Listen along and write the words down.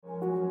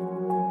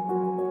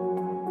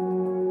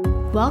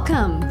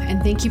Welcome,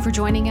 and thank you for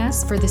joining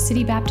us for the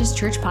City Baptist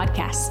Church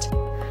podcast.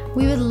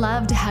 We would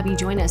love to have you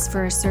join us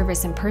for a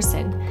service in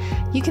person.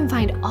 You can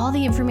find all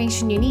the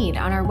information you need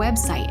on our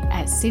website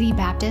at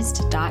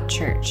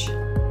citybaptist.church.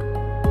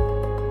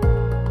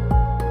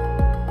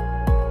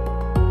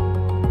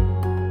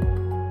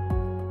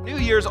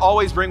 Years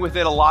always bring with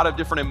it a lot of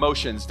different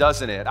emotions,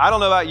 doesn't it? I don't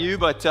know about you,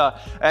 but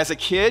as a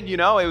kid, it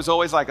was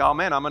always like, oh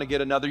man, I'm going to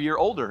get another year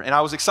older. And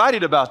I was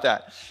excited about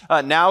that.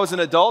 Now as an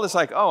adult, it's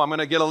like, oh, I'm going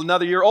to get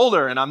another year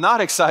older. And I'm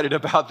not excited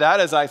about that.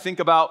 As I think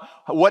about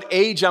what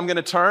age I'm going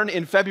to turn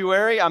in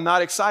February, I'm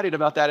not excited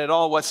about that at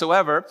all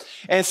whatsoever.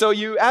 And so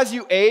as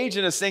you age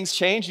and as things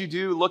change, you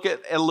do look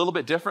at it a little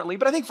bit differently.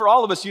 But I think for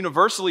all of us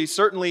universally,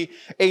 certainly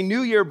a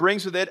new year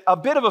brings with it a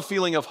bit of a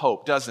feeling of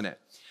hope, doesn't it?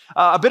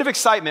 A bit of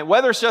excitement,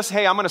 whether it's just,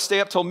 hey, I'm going to stay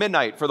up till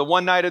midnight for the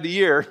one night of the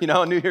year,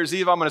 New Year's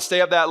Eve, I'm going to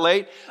stay up that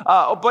late.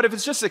 But if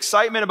it's just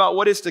excitement about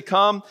what is to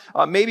come,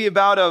 maybe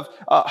about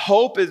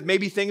hope,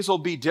 maybe things will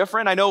be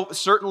different. I know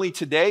certainly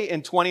today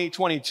in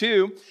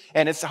 2022,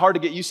 and it's hard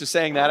to get used to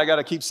saying that. I got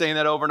to keep saying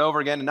that over and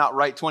over again and not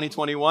write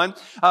 2021.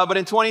 But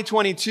in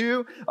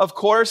 2022, of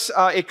course,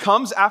 it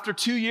comes after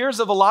 2 years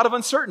of a lot of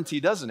uncertainty,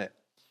 doesn't it?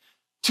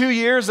 2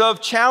 years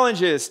of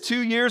challenges,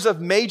 2 years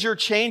of major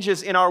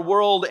changes in our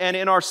world and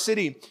in our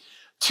city.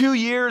 2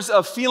 years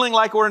of feeling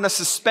like we're in a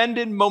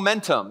suspended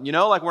momentum,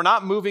 like we're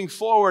not moving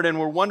forward and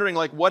we're wondering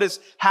like what is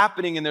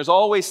happening, and there's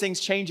always things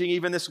changing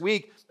even this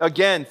week.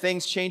 Again,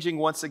 things changing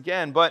once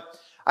again. But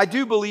I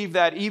do believe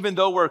that even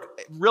though we're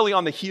really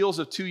on the heels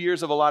of 2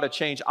 years of a lot of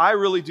change, I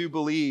really do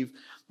believe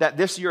that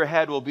this year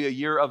ahead will be a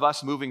year of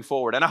us moving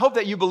forward. And I hope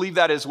that you believe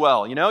that as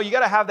well. You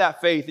got to have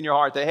that faith in your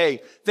heart that,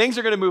 hey, things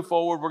are going to move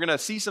forward. We're going to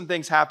see some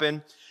things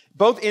happen,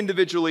 both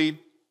individually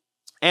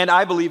and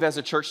I believe as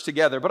a church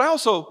together. But I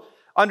also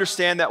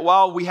understand that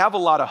while we have a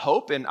lot of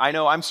hope, and I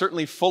know I'm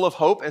certainly full of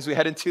hope as we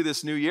head into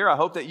this new year, I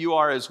hope that you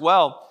are as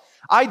well.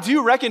 I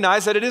do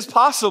recognize that it is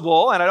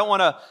possible, and I don't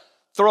want to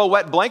throw a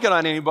wet blanket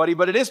on anybody,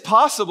 but it is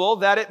possible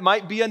that it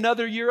might be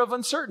another year of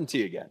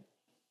uncertainty again.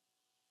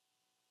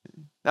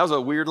 That was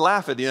a weird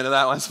laugh at the end of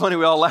that one. It's funny,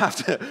 we all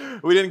laughed.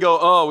 We didn't go,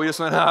 oh, we just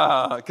went,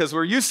 because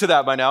we're used to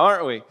that by now,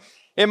 aren't we?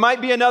 It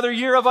might be another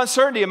year of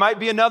uncertainty. It might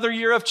be another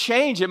year of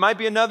change. It might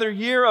be another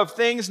year of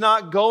things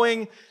not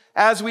going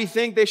as we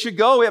think they should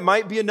go. It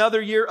might be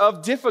another year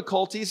of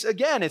difficulties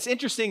again. It's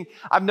interesting.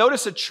 I've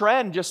noticed a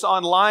trend just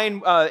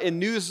online in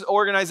news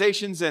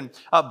organizations and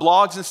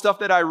blogs and stuff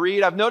that I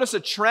read. I've noticed a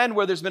trend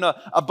where there's been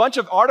a bunch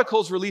of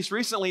articles released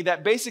recently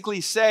that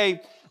basically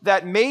say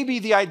that maybe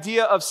the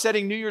idea of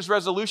setting New Year's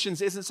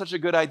resolutions isn't such a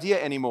good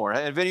idea anymore.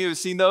 Have any of you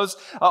seen those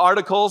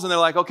articles? And they're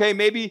like, okay,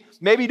 maybe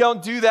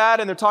don't do that.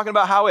 And they're talking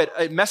about how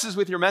it messes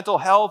with your mental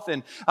health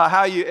and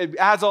how it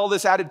adds all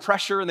this added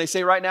pressure. And they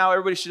say right now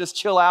everybody should just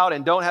chill out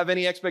and don't have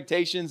any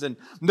expectations and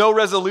no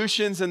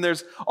resolutions. And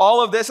there's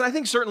all of this. And I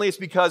think certainly it's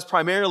because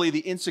primarily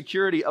the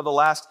insecurity of the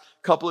last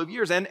couple of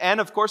years. And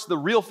of course, the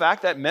real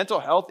fact that mental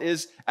health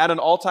is at an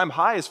all-time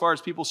high as far as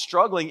people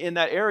struggling in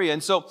that area.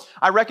 And so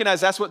I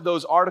recognize that's what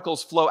those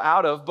articles flow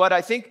out of. But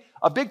I think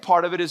a big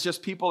part of it is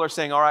just people are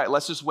saying, all right,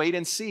 let's just wait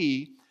and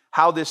see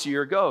how this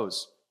year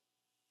goes.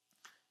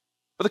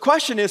 But the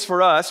question is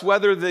for us,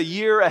 whether the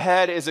year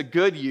ahead is a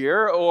good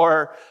year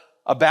or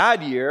a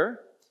bad year,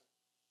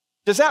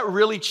 does that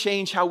really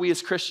change how we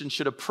as Christians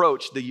should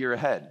approach the year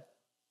ahead?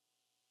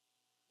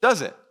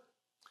 Does it?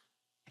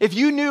 If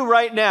you knew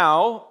right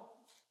now,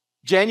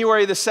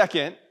 January the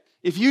 2nd,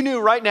 if you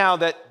knew right now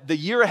that the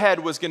year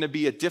ahead was going to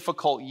be a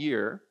difficult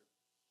year,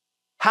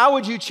 how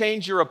would you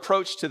change your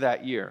approach to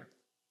that year?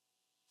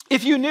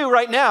 If you knew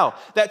right now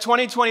that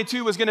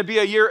 2022 was going to be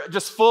a year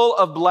just full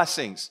of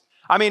blessings,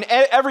 I mean,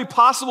 every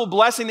possible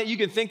blessing that you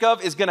can think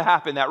of is going to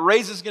happen. That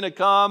raise is going to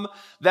come,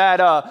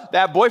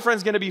 that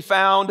boyfriend's going to be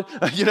found,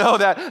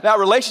 that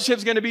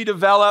relationship's going to be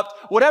developed,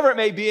 whatever it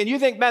may be. And you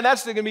think, man,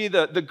 that's going to be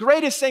the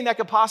greatest thing that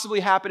could possibly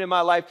happen in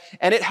my life.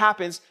 And it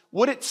happens.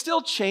 Would it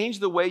still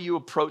change the way you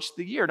approach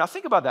the year? Now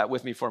think about that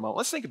with me for a moment.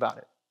 Let's think about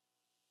it.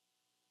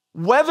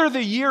 Whether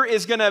the year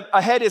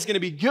ahead is going to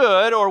be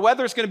good or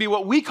whether it's going to be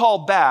what we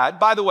call bad.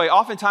 By the way,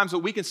 oftentimes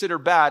what we consider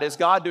bad is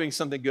God doing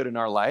something good in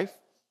our life.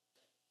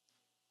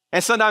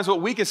 And sometimes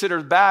what we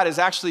consider bad is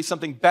actually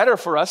something better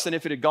for us than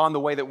if it had gone the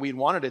way that we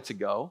wanted it to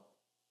go.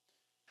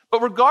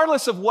 But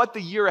regardless of what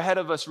the year ahead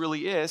of us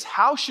really is,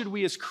 how should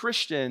we as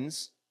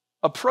Christians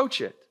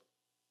approach it?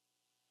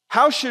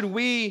 How should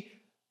we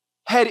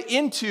head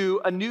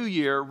into a new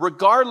year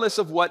regardless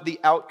of what the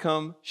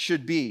outcome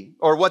should be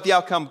or what the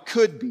outcome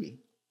could be?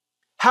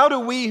 How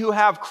do we who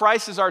have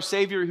Christ as our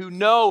Savior, who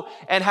know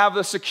and have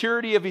the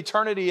security of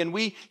eternity and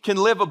we can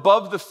live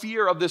above the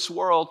fear of this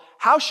world,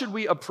 how should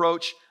we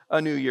approach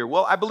a new year?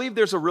 Well, I believe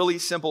there's a really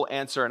simple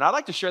answer, and I'd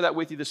like to share that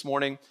with you this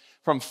morning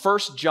from 1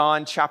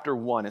 John chapter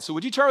 1. And so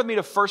would you turn with me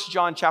to 1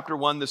 John chapter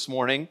 1 this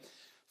morning?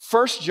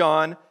 1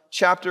 John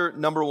chapter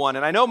number 1.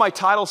 And I know my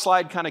title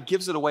slide kind of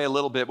gives it away a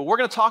little bit, but we're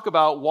going to talk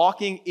about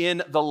walking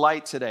in the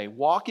light today,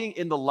 walking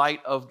in the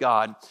light of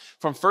God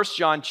from 1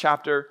 John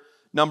chapter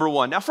number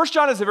 1. Now, 1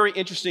 John is a very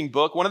interesting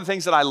book. One of the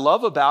things that I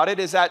love about it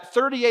is that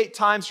 38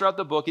 times throughout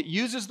the book, it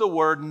uses the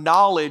word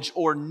knowledge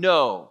or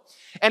know.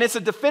 And it's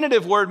a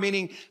definitive word,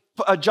 meaning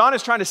John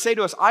is trying to say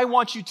to us, I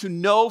want you to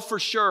know for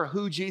sure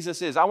who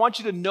Jesus is. I want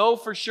you to know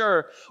for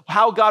sure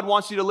how God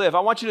wants you to live. I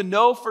want you to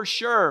know for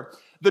sure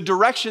the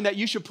direction that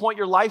you should point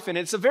your life in.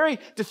 It's a very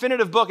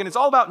definitive book, and it's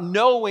all about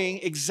knowing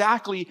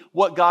exactly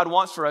what God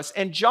wants for us.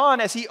 And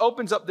John, as he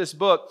opens up this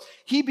book,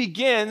 he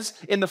begins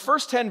in the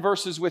first 10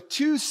 verses with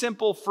 2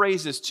 simple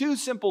phrases, 2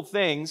 simple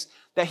things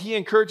that he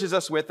encourages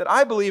us with that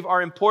I believe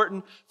are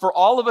important for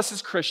all of us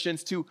as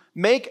Christians to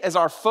make as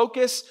our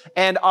focus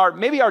and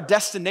maybe our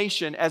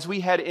destination as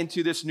we head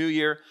into this new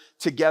year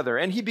together.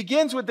 And he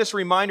begins with this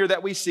reminder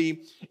that we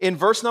see in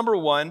verse number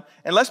 1.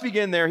 And let's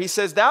begin there. He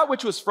says, that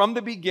which was from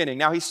the beginning.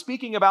 Now he's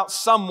speaking about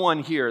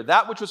someone here.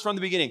 That which was from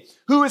the beginning.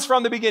 Who is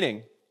from the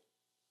beginning?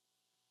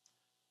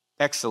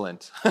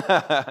 Excellent.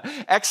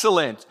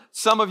 Excellent.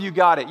 Some of you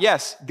got it.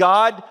 Yes,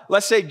 God,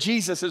 let's say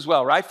Jesus as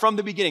well, right? From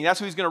the beginning. That's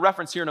who he's going to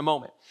reference here in a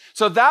moment.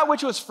 So that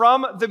which was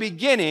from the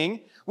beginning,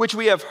 which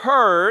we have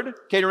heard,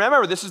 okay,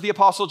 remember, this is the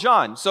Apostle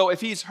John. So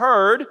if he's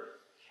heard,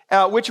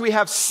 which we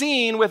have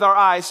seen with our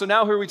eyes. So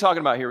now who are we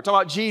talking about here? We're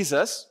talking about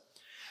Jesus,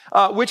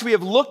 which we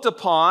have looked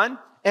upon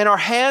and our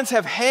hands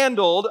have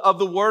handled of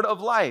the word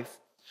of life.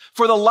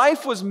 For the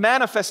life was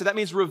manifested, that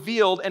means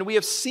revealed, and we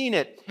have seen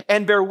it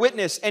and bear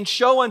witness and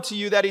show unto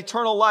you that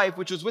eternal life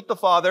which was with the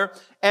Father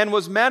and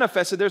was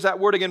manifested, there's that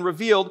word again,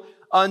 revealed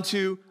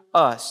unto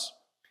us.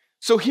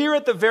 So here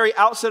at the very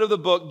outset of the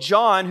book,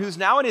 John, who's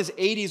now in his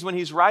 80s when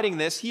he's writing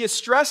this, he is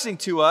stressing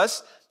to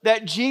us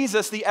that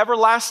Jesus, the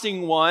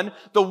everlasting one,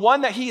 the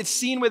one that he had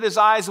seen with his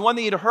eyes, the one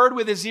that he had heard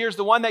with his ears,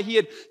 the one that he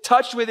had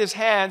touched with his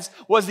hands,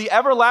 was the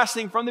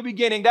everlasting from the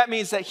beginning. That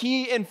means that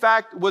he, in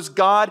fact, was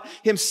God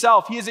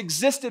himself. He has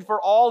existed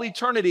for all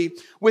eternity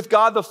with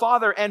God the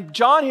Father. And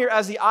John here,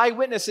 as the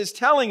eyewitness, is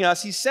telling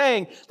us, he's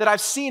saying that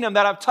I've seen him,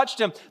 that I've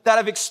touched him, that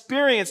I've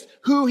experienced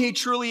who he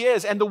truly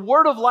is. And the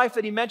word of life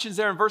that he mentions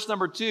there in verse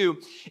number 2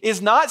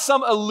 is not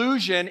some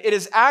illusion. It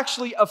is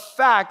actually a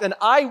fact, an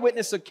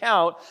eyewitness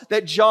account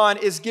that John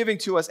is giving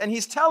to us. And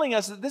he's telling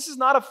us that this is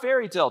not a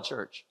fairy tale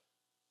church.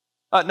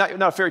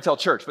 Not a fairy tale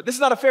church, but this is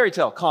not a fairy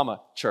tale,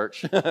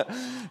 church.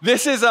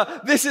 This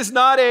is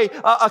not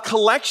a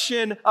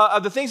collection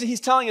of the things that he's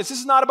telling us.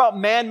 This is not about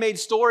man-made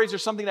stories or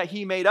something that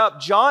he made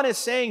up. John is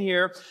saying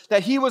here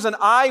that he was an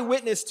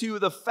eyewitness to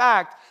the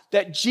fact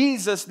that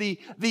Jesus, the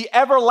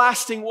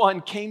everlasting one,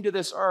 came to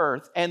this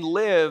earth and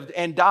lived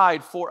and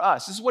died for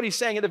us. This is what he's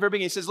saying at the very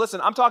beginning. He says,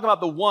 listen, I'm talking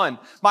about the one.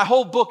 My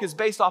whole book is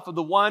based off of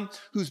the one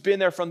who's been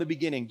there from the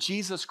beginning,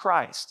 Jesus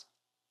Christ.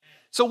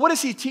 So what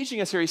is he teaching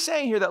us here? He's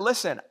saying here that,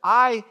 listen,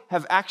 I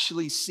have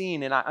actually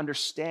seen and I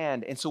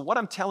understand. And so what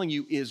I'm telling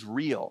you is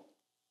real.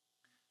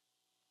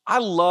 I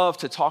love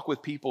to talk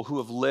with people who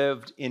have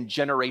lived in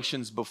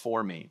generations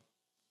before me.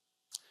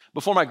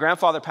 Before my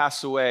grandfather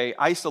passed away,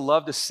 I used to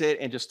love to sit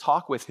and just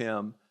talk with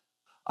him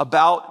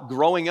about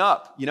growing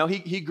up. You know,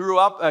 he grew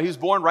up, he was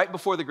born right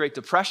before the Great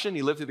Depression.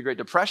 He lived through the Great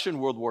Depression,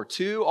 World War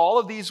II. All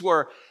of these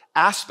were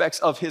aspects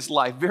of his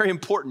life, very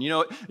important.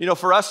 You know,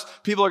 for us,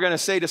 people are going to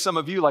say to some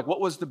of you, like, what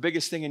was the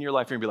biggest thing in your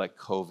life? You're going to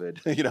be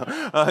like,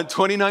 COVID,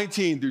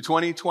 2019 through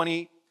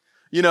 2020.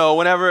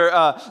 Whenever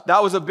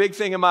that was a big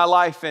thing in my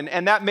life,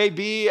 and that may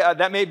be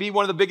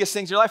one of the biggest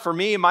things in your life. For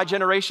me, in my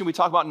generation, we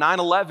talk about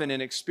 9/11 and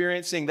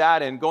experiencing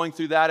that and going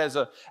through that as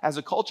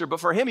a culture. But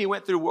for him, he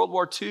went through World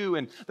War II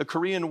and the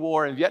Korean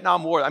War and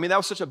Vietnam War. I mean, that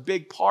was such a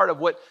big part of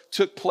what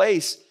took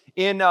place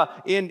in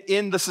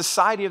the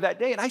society of that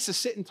day. And I used to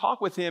sit and talk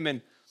with him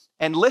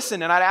and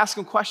listen, and I'd ask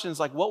him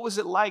questions like, "What was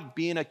it like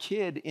being a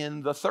kid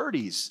in the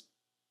 30s?"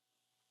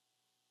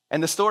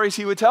 And the stories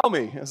he would tell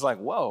me, it was like,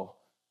 whoa.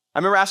 I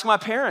remember asking my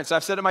parents,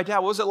 I've said to my dad,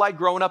 what was it like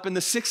growing up in the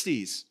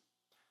 60s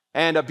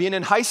and being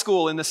in high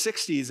school in the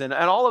 60s and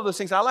all of those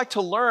things. I like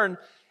to learn.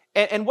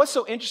 And what's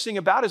so interesting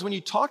about it is when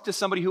you talk to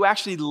somebody who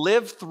actually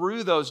lived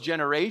through those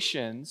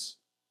generations,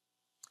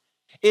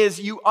 is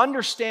you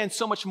understand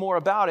so much more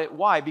about it.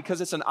 Why?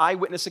 Because it's an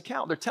eyewitness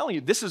account. They're telling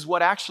you this is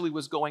what actually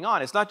was going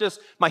on. It's not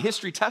just my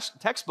history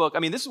textbook. I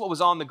mean, this is what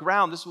was on the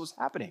ground. This is what was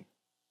happening.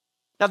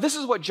 Now, this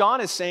is what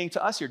John is saying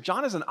to us here.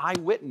 John is an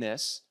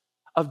eyewitness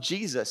of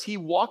Jesus. He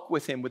walked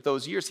with him with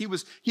those years. He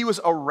was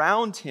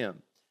around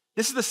him.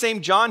 This is the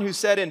same John who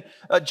said in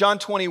John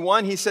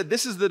 21, he said,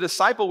 this is the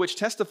disciple which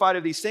testified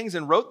of these things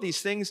and wrote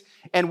these things,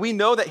 and we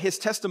know that his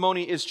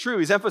testimony is true.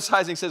 He's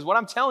emphasizing, says, what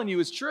I'm telling you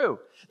is true.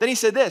 Then he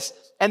said this,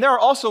 and there are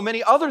also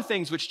many other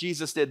things which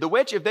Jesus did, the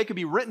which, if they could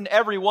be written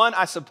every one,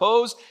 I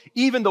suppose,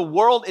 even the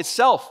world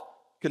itself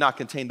could not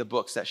contain the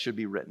books that should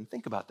be written.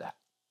 Think about that.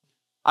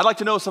 I'd like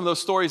to know some of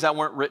those stories that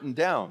weren't written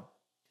down.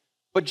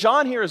 But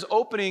John here is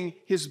opening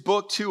his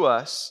book to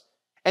us,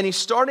 and he's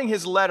starting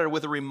his letter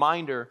with a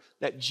reminder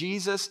that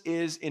Jesus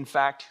is, in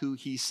fact, who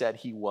he said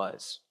he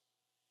was.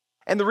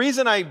 And the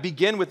reason I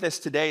begin with this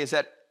today is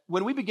that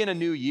when we begin a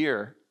new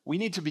year, we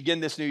need to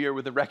begin this new year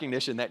with the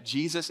recognition that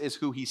Jesus is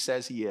who he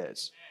says he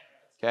is.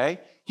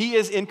 Okay? He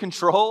is in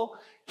control.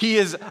 He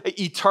is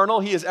eternal.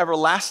 He is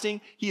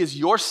everlasting. He is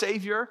your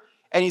Savior.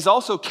 And he's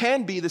also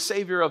can be the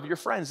Savior of your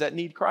friends that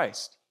need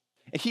Christ.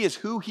 And he is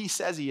who he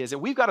says he is.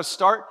 And we've got to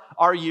start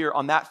our year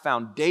on that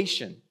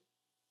foundation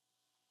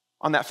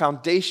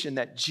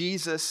that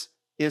Jesus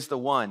is the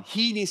one.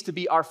 He needs to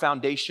be our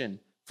foundation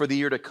for the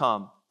year to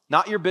come.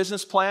 Not your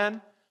business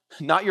plan,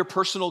 not your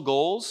personal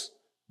goals.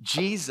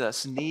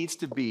 Jesus needs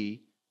to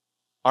be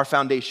our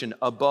foundation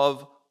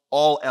above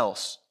all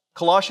else.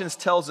 Colossians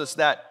tells us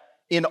that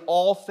in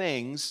all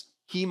things,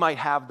 he might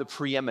have the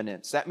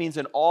preeminence. That means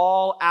in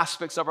all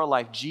aspects of our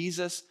life,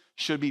 Jesus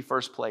should be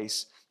first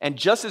place. And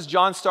just as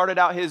John started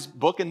out his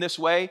book in this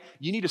way,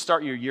 you need to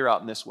start your year out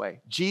in this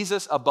way.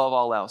 Jesus above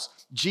all else.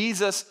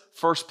 Jesus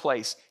first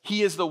place.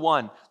 He is the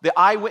one. The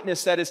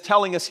eyewitness that is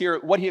telling us here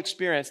what he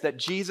experienced, that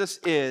Jesus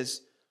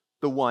is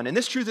the one. And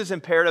this truth is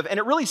imperative, and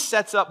it really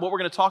sets up what we're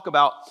going to talk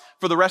about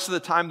for the rest of the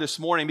time this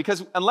morning,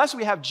 because unless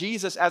we have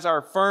Jesus as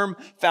our firm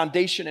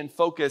foundation and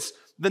focus,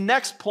 the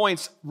next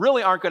points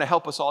really aren't going to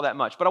help us all that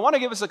much. But I want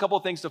to give us a couple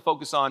of things to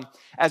focus on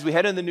as we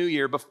head into the new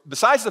year,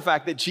 besides the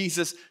fact that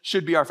Jesus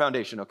should be our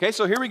foundation, okay?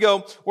 So here we go.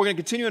 We're going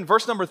to continue in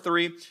verse number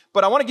 3,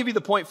 but I want to give you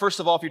the point, first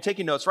of all, if you're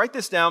taking notes, write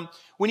this down.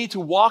 We need to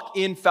walk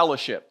in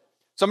fellowship.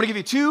 So I'm going to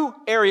give you 2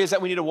 areas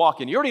that we need to walk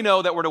in. You already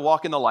know that we're to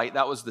walk in the light.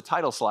 That was the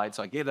title slide,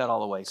 so I gave that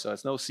all away, so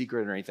it's no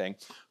secret or anything.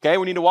 Okay,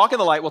 we need to walk in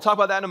the light. We'll talk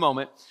about that in a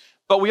moment.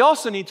 But we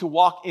also need to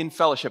walk in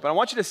fellowship. And I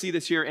want you to see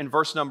this here in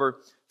verse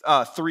number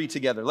 3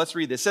 together. Let's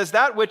read this. It says,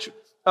 that which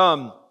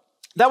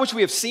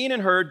we have seen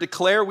and heard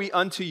declare we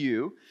unto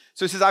you.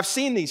 So he says, I've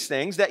seen these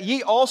things, that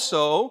ye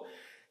also,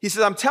 he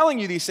says, I'm telling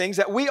you these things,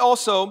 that ye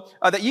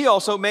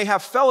also may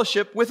have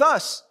fellowship with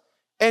us.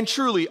 And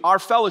truly, our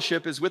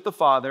fellowship is with the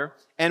Father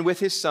and with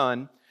his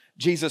Son,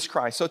 Jesus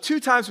Christ. So 2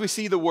 times we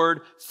see the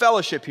word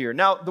fellowship here.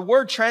 Now, the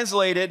word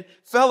translated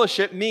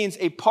fellowship means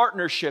a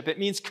partnership. It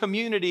means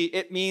community.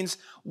 It means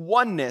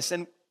oneness.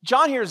 And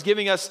John here is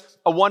giving us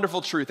a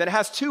wonderful truth, and it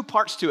has 2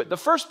 parts to it. The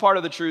first part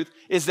of the truth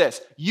is this: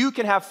 you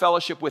can have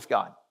fellowship with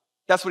God.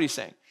 That's what he's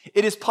saying.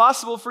 It is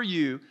possible for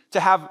you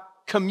to have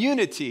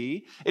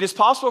community. It is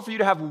possible for you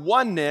to have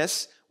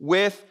oneness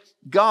with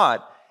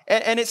God.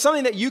 And it's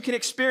something that you can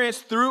experience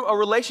through a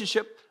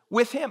relationship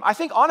with him. I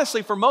think,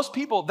 honestly, for most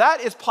people,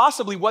 that is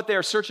possibly what they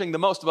are searching the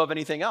most above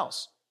anything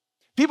else.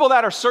 People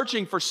that are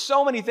searching for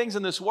so many things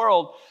in this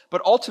world,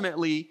 but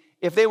ultimately,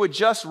 if they would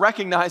just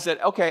recognize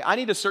that, okay, I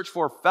need to search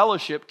for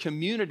fellowship,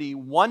 community,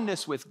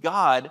 oneness with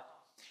God,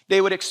 they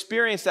would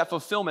experience that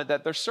fulfillment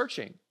that they're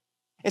searching.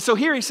 And so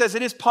here he says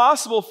it is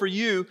possible for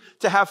you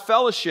to have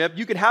fellowship.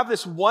 You can have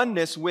this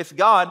oneness with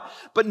God.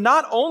 But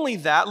not only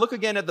that, look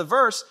again at the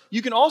verse,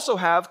 you can also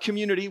have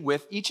community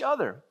with each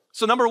other.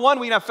 So number 1,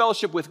 we can have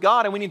fellowship with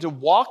God, and we need to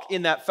walk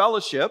in that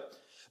fellowship.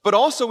 But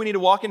also we need to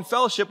walk in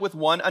fellowship with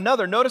one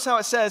another. Notice how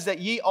it says that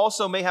ye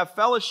also may have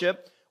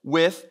fellowship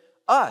with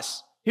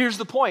us. Here's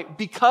the point.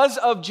 Because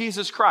of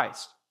Jesus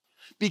Christ,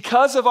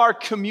 because of our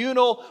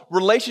communal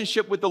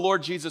relationship with the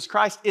Lord Jesus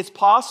Christ, it's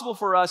possible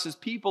for us as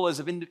people, as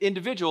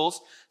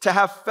individuals, to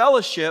have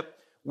fellowship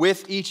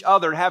with each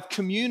other, to have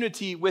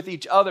community with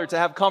each other, to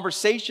have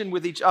conversation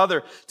with each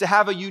other, to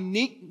have a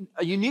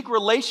unique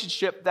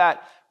relationship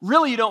that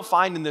really you don't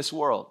find in this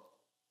world.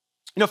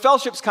 You know,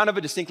 fellowship's kind of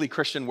a distinctly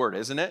Christian word,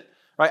 isn't it?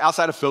 Right?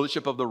 Outside of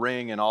Fellowship of the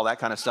Ring and all that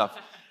kind of stuff.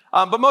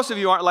 But most of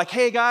you aren't like,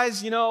 hey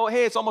guys,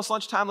 hey, it's almost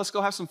lunchtime. Let's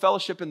go have some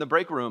fellowship in the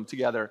break room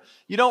together.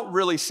 You don't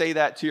really say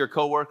that to your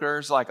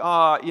coworkers like,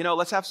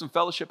 let's have some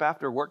fellowship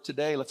after work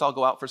today. Let's all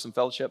go out for some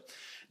fellowship.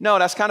 No,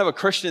 that's kind of a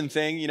Christian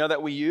thing,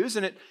 that we use.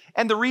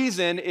 And the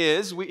reason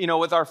is,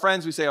 with our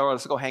friends, we say, oh,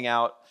 let's go hang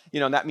out.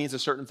 And that means a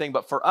certain thing.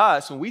 But for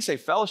us, when we say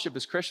fellowship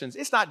as Christians,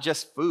 it's not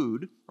just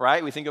food,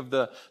 right? We think of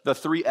the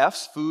 3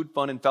 F's, food,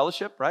 fun, and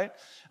fellowship, right?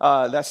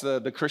 That's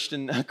the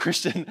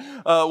Christian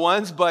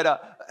ones.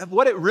 But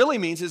what it really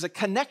means is a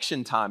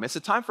connection time. It's a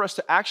time for us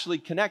to actually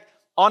connect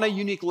on a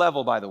unique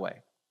level, by the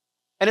way.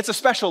 And it's a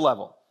special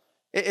level.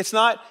 It's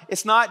not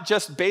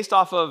just based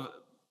off of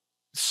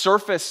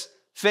surface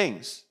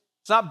things.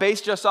 It's not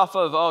based just off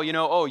of,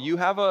 you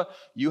have a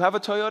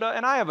Toyota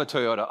and I have a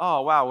Toyota.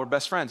 Oh, wow, we're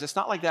best friends. It's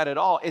not like that at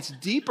all. It's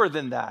deeper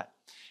than that.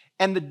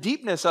 And the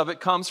deepness of it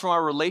comes from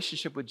our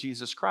relationship with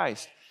Jesus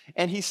Christ.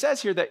 And he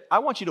says here that I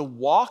want you to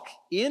walk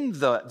in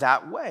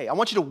that way. I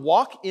want you to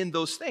walk in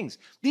those things.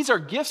 These are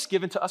gifts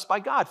given to us by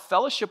God.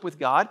 Fellowship with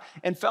God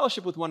and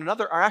fellowship with one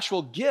another are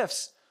actual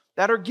gifts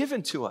that are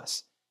given to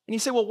us. And you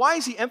say, well, why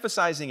is he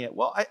emphasizing it?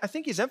 Well, I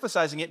think he's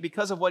emphasizing it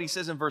because of what he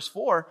says in verse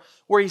 4,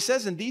 where he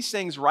says, "In these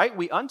things write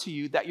we unto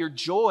you, that your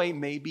joy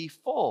may be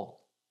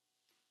full."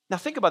 Now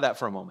think about that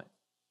for a moment.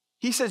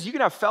 He says you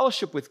can have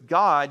fellowship with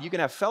God, you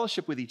can have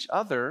fellowship with each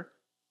other,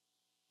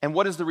 and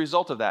what is the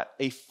result of that?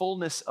 A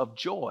fullness of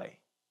joy.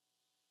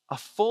 A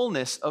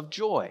fullness of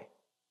joy.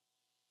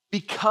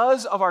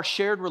 Because of our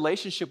shared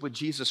relationship with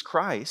Jesus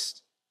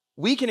Christ,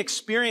 we can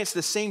experience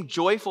the same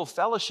joyful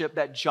fellowship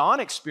that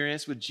John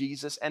experienced with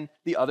Jesus and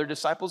the other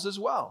disciples as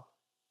well,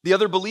 the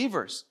other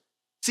believers.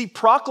 See,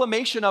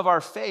 proclamation of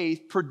our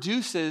faith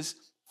produces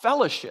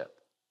fellowship.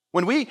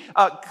 When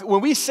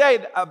we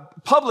say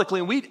publicly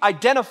and we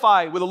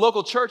identify with a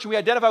local church and we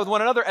identify with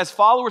one another as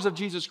followers of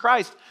Jesus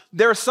Christ,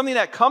 there is something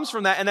that comes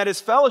from that, and that is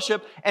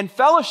fellowship. And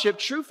fellowship,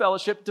 true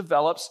fellowship,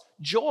 develops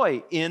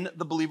joy in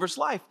the believer's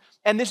life.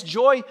 And this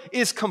joy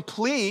is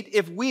complete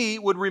if we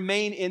would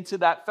remain into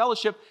that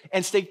fellowship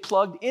and stay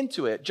plugged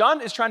into it.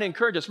 John is trying to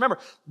encourage us. Remember,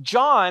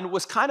 John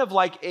was kind of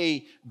like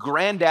a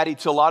granddaddy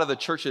to a lot of the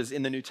churches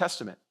in the New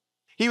Testament.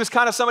 He was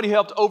kind of somebody who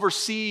helped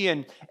oversee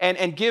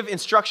and give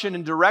instruction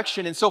and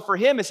direction. And so for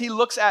him, as he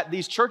looks at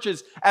these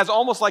churches as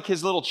almost like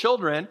his little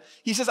children,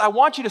 he says, I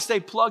want you to stay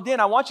plugged in.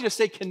 I want you to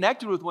stay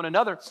connected with one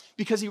another,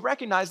 because he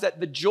recognized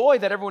that the joy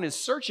that everyone is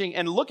searching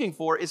and looking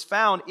for is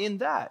found in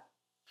that.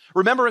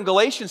 Remember in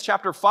Galatians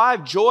chapter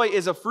 5, joy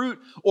is a fruit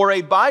or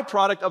a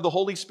byproduct of the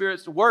Holy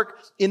Spirit's work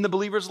in the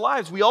believer's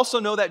lives. We also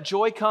know that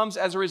joy comes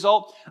as a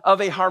result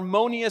of a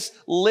harmonious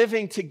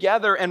living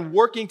together and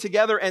working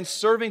together and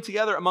serving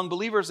together among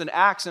believers. And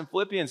Acts and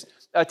Philippians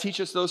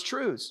teach us those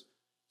truths.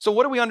 So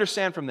what do we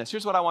understand from this?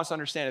 Here's what I want us to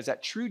understand is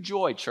that true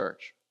joy,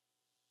 church,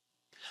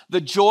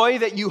 the joy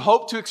that you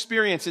hope to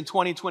experience in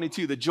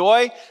 2022, the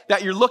joy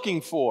that you're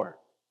looking for,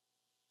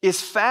 is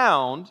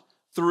found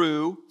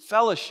through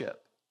fellowship.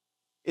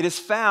 It is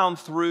found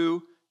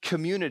through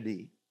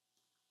community.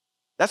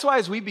 That's why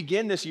as we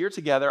begin this year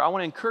together, I want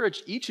to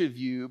encourage each of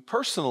you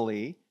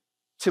personally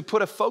to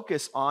put a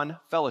focus on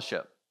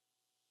fellowship.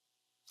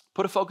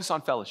 Put a focus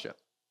on fellowship.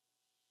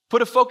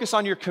 Put a focus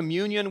on your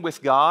communion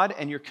with God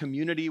and your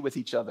community with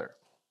each other.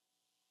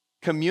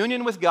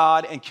 Communion with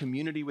God and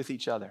community with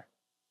each other.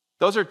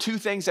 Those are two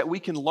things that we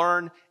can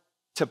learn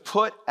to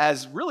put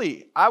as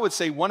really, I would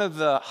say, one of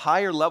the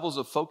higher levels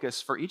of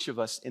focus for each of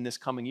us in this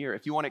coming year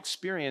if you want to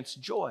experience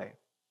joy.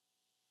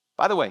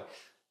 By the way,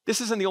 this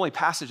isn't the only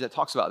passage that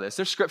talks about this.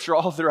 There's scripture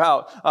all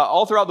throughout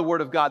the Word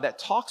of God that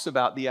talks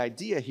about the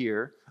idea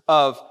here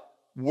of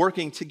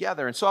working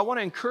together. And so I want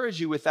to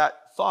encourage you with that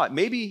thought.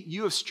 Maybe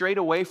you have strayed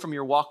away from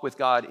your walk with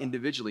God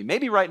individually.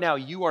 Maybe right now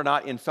you are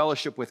not in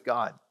fellowship with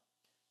God.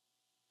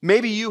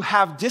 Maybe you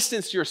have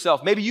distanced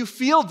yourself. Maybe you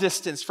feel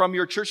distance from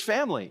your church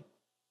family.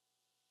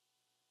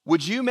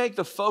 Would you make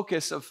the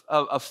focus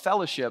of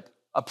fellowship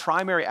a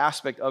primary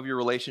aspect of your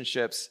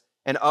relationships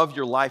and of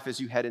your life as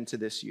you head into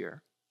this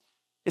year?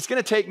 It's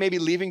going to take maybe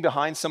leaving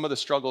behind some of the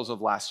struggles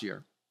of last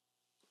year.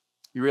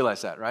 You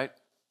realize that, right?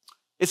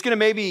 It's going to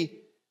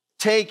maybe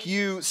take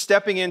you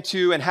stepping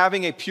into and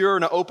having a pure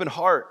and an open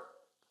heart.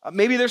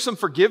 Maybe there's some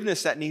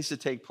forgiveness that needs to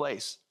take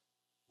place.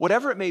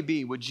 Whatever it may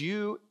be, would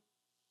you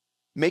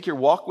make your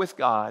walk with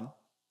God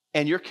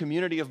and your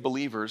community of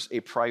believers a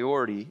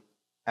priority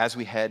as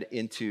we head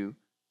into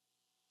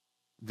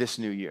this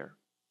new year?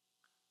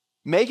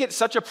 Make it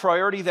such a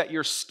priority that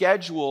your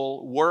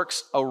schedule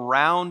works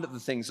around the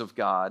things of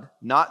God,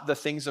 not the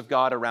things of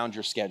God around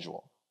your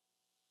schedule.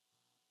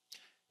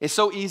 It's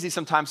so easy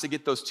sometimes to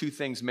get those two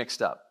things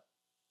mixed up.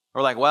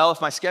 We're like, well, if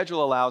my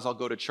schedule allows, I'll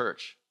go to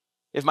church.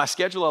 If my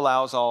schedule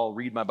allows, I'll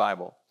read my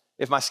Bible.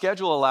 If my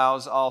schedule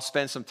allows, I'll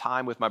spend some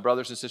time with my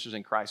brothers and sisters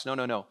in Christ.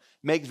 No.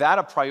 Make that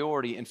a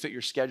priority and fit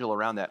your schedule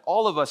around that.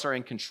 All of us are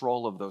in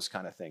control of those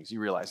kind of things.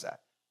 You realize that.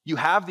 You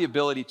have the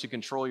ability to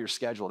control your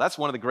schedule. That's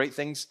one of the great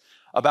things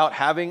about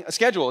having a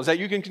schedule, is that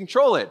you can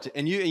control it.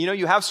 And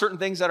you have certain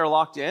things that are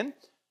locked in,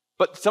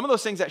 but some of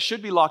those things that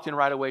should be locked in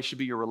right away should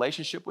be your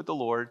relationship with the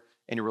Lord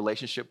and your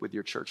relationship with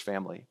your church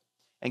family.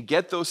 And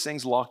get those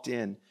things locked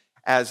in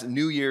as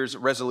New Year's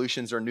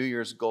resolutions or New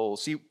Year's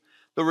goals. See,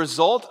 the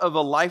result of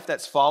a life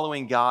that's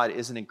following God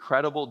is an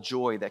incredible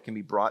joy that can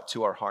be brought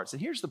to our hearts.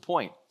 And here's the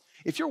point.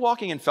 If you're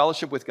walking in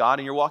fellowship with God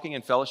and you're walking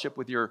in fellowship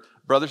with your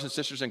brothers and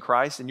sisters in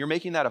Christ and you're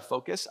making that a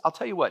focus, I'll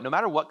tell you what, no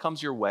matter what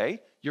comes your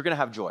way, you're going to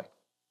have joy.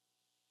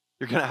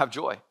 You're going to have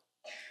joy.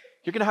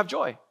 You're going to have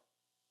joy.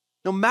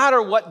 No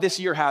matter what this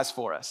year has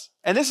for us.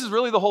 And this is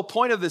really the whole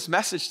point of this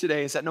message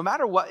today, is that no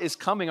matter what is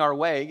coming our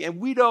way, and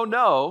we don't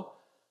know,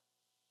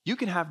 you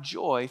can have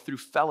joy through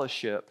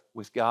fellowship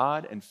with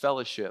God and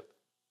fellowship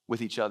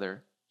with each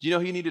other. Do you know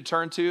who you need to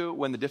turn to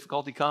when the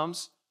difficulty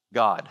comes?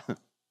 God.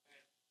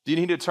 Do you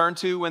need to turn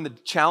to when the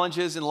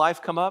challenges in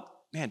life come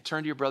up? Man,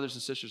 turn to your brothers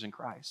and sisters in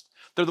Christ.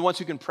 They're the ones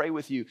who can pray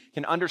with you,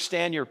 can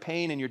understand your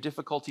pain and your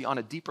difficulty on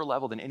a deeper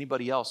level than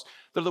anybody else.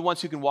 They're the ones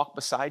who can walk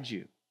beside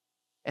you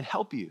and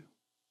help you.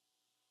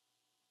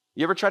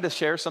 You ever tried to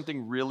share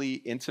something really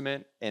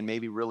intimate and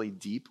maybe really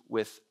deep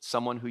with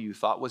someone who you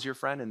thought was your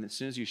friend, and as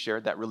soon as you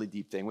shared that really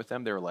deep thing with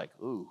them, they were like,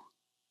 ooh,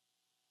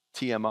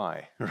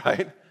 TMI,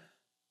 right?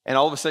 And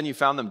all of a sudden you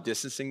found them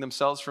distancing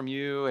themselves from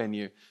you, and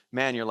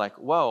you're like,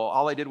 whoa,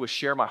 all I did was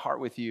share my heart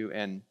with you,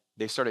 and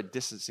they started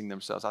distancing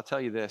themselves. I'll tell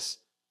you this,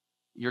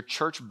 your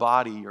church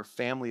body, your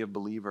family of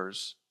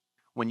believers,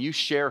 when you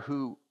share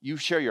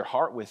your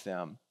heart with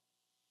them,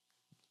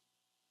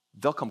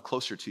 they'll come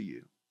closer to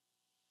you.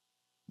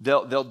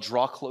 They'll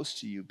draw close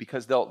to you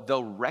because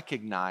they'll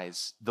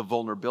recognize the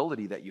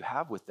vulnerability that you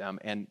have with them,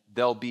 and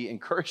they'll be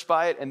encouraged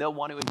by it, and they'll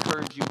want to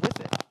encourage you with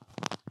it.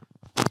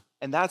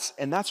 And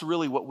that's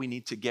really what we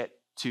need to get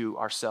to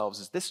ourselves,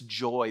 is this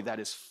joy that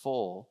is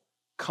full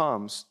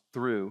comes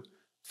through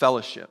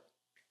fellowship.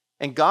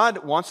 And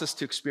God wants us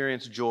to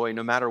experience joy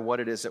no matter what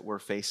it is that we're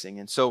facing.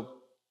 And so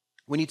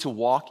we need to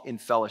walk in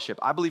fellowship.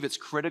 I believe it's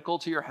critical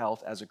to your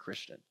health as a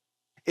Christian.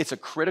 It's a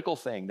critical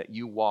thing that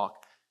you walk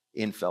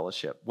in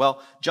fellowship.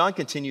 Well, John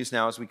continues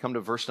now as we come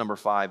to verse number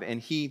 5,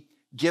 and he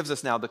gives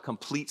us now the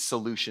complete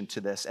solution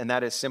to this, and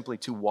that is simply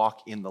to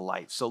walk in the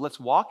light. So let's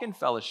walk in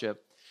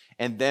fellowship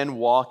and then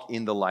walk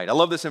in the light. I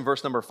love this in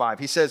verse number 5.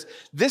 He says,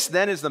 "This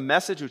then is the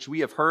message which we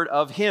have heard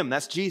of him,"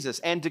 that's Jesus,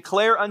 "and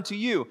declare unto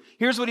you."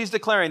 Here's what he's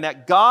declaring,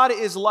 that God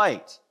is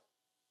light.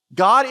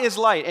 God is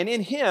light, and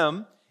in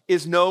him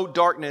is no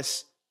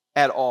darkness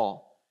at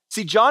all.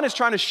 See, John is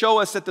trying to show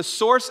us that the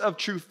source of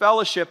true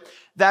fellowship,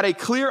 that a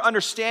clear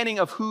understanding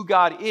of who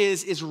God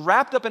is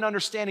wrapped up in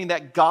understanding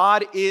that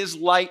God is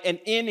light and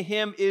in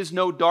him is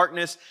no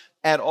darkness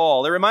at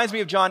all. It reminds me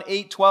of John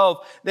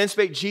 8:12. "Then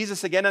spake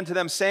Jesus again unto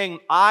them, saying,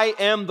 I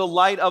am the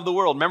light of the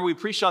world." Remember, we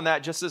preached on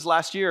that just this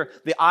last year,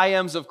 the I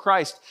ams of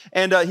Christ.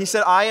 And he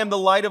said, "I am the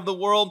light of the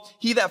world.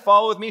 He that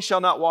followeth me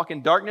shall not walk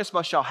in darkness,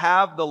 but shall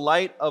have the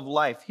light of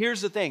life."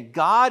 Here's the thing.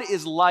 God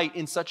is light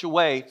in such a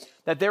way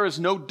that there is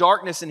no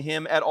darkness in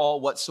him at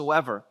all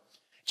whatsoever.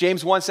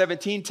 James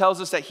 1:17 tells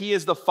us that he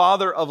is the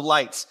Father of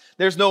lights.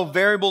 There's no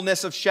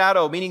variableness of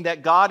shadow, meaning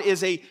that God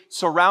is a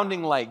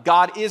surrounding light.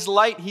 God is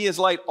light. He is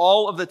light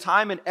all of the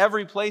time. In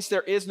every place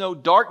there is no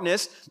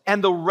darkness,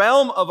 and the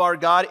realm of our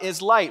God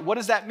is light. What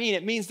does that mean?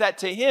 It means that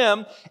to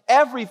him,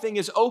 everything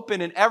is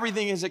open and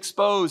everything is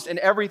exposed and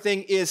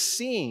everything is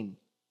seen.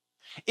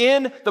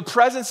 In the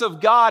presence of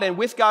God and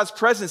with God's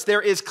presence,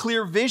 there is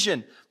clear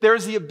vision. There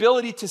is the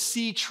ability to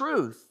see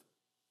truth.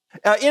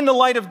 In the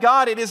light of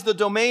God, it is the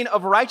domain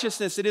of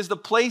righteousness. It is the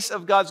place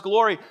of God's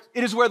glory.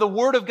 It is where the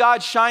word of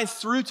God shines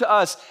through to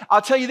us.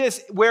 I'll tell you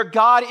this, where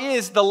God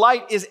is, the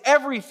light is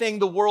everything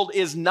the world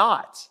is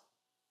not.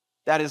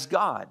 That is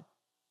God.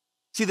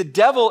 See, the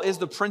devil is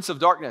the prince of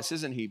darkness,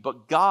 isn't he?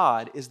 But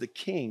God is the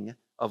king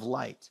of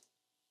light.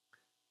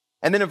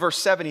 And then in verse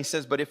 7, he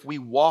says, "But if we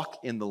walk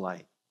in the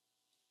light,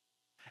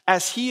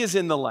 as he is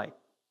in the light."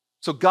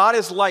 So God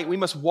is light. We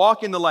must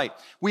walk in the light.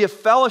 "We have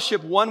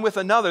fellowship one with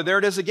another." There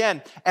it is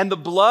again. "And the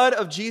blood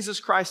of Jesus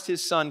Christ,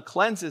 his son,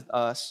 cleanseth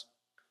us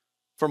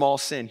from all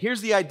sin."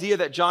 Here's the idea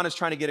that John is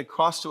trying to get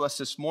across to us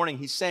this morning.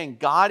 He's saying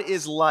God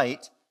is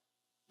light.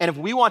 And if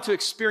we want to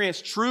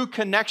experience true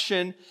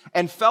connection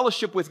and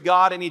fellowship with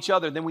God and each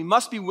other, then we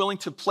must be willing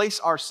to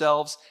place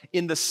ourselves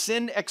in the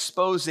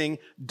sin-exposing,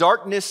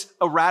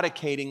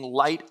 darkness-eradicating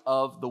light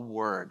of the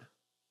Word.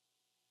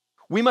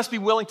 We must be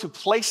willing to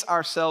place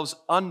ourselves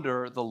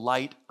under the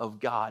light of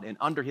God and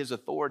under his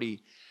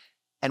authority.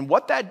 And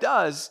what that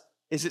does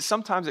is it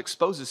sometimes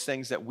exposes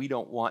things that we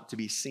don't want to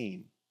be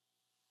seen.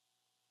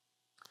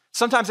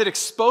 Sometimes it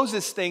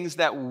exposes things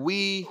that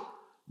we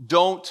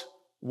don't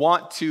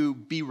want to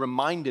be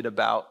reminded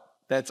about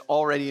that's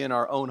already in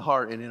our own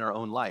heart and in our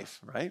own life,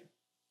 right?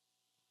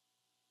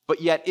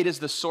 But yet it is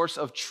the source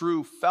of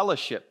true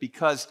fellowship,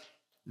 because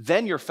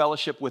then your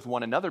fellowship with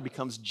one another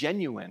becomes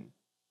genuine.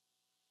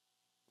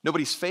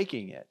 Nobody's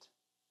faking it.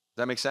 Does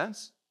that make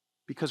sense?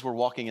 Because we're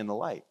walking in the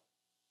light.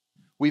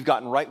 We've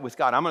gotten right with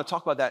God. I'm going to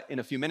talk about that in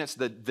a few minutes,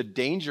 the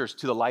dangers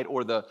to the light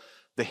or the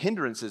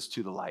hindrances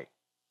to the light.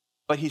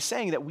 But he's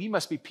saying that we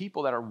must be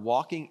people that are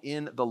walking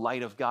in the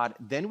light of God.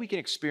 Then we can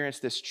experience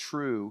this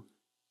true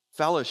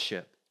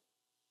fellowship.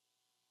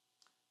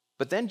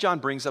 But then John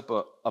brings up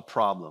a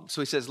problem. So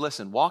he says,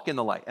 listen, walk in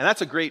the light. And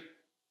that's a great,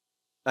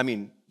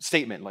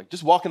 statement. Like,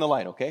 just walk in the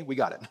light, okay? We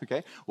got it,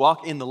 okay?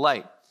 Walk in the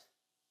light.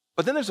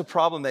 But then there's a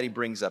problem that he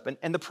brings up.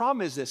 And the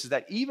problem is this, is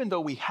that even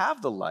though we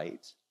have the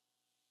light,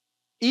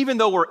 even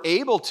though we're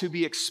able to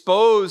be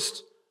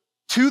exposed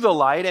to the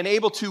light and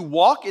able to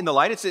walk in the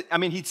light,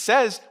 he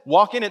says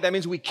walk in it. That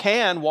means we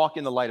can walk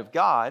in the light of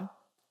God.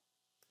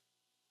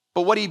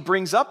 But what he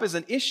brings up is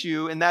an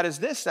issue, and that is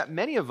this, that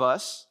many of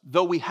us,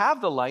 though we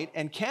have the light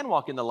and can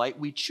walk in the light,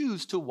 we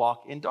choose to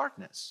walk in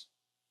darkness.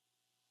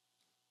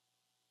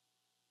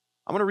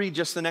 I'm going to read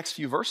just the next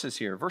few verses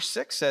here. Verse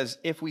 6 says,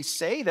 "If we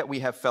say that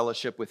we have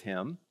fellowship with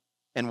him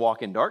and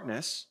walk in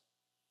darkness,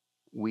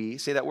 we,"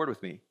 say that word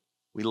with me,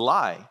 "we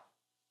lie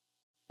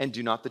and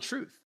do not the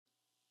truth."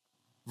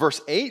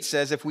 Verse 8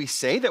 says, "If we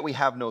say that we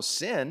have no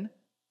sin,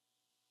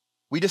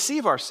 we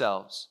deceive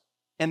ourselves,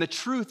 and the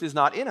truth is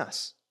not in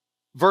us."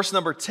 Verse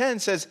number 10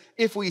 says,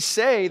 "If we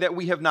say that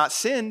we have not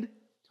sinned,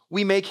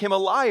 we make him a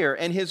liar,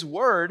 and his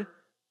word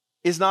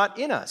is not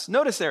in us."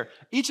 Notice there,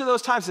 each of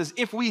those times says,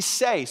 if we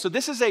say. So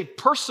this is a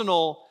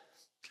personal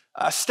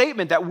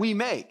statement that we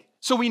make.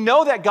 So we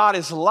know that God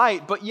is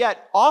light, but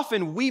yet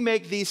often we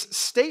make these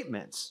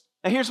statements.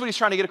 And here's what he's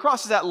trying to get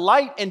across, is that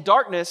light and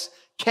darkness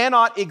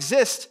cannot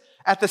exist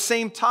at the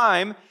same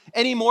time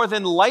any more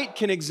than light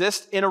can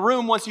exist in a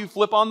room once you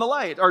flip on the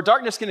light, or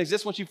darkness can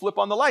exist once you flip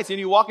on the lights. And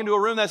you walk into a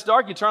room that's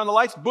dark, you turn on the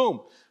lights,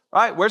 boom,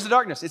 right? Where's the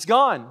darkness? It's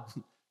gone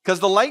because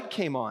the light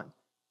came on.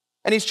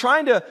 And he's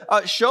trying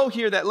to show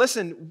here that,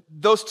 listen,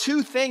 those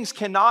two things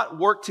cannot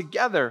work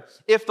together.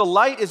 If the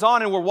light is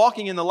on and we're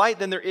walking in the light,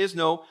 then there is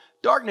no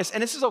darkness.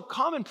 And this is a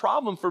common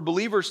problem for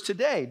believers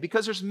today,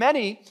 because there's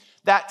many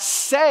that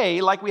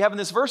say, like we have in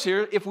this verse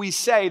here, if we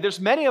say, there's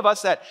many of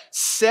us that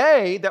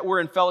say that we're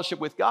in fellowship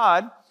with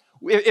God.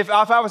 If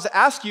I was to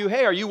ask you,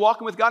 hey, are you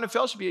walking with God in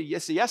fellowship?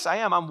 Yes, I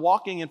am. I'm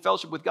walking in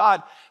fellowship with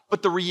God.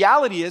 But the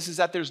reality is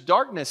that there's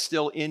darkness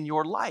still in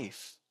your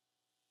life.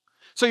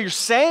 So you're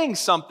saying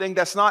something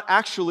that's not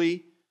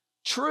actually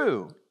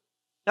true.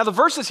 Now, the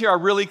verses here are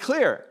really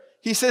clear.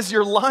 He says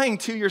you're lying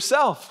to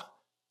yourself.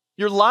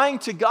 You're lying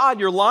to God.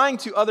 You're lying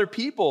to other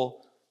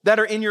people that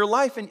are in your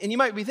life. And you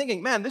might be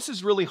thinking, man, this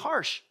is really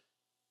harsh.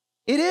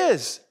 It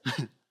is.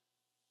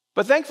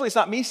 But thankfully, it's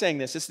not me saying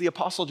this. It's the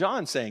Apostle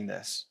John saying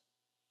this.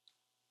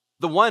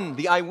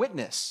 The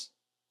eyewitness.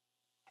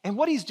 And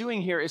what he's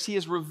doing here is he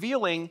is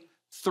revealing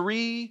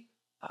three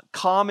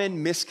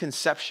common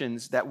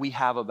misconceptions that we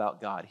have about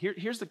God.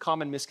 Here's the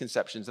common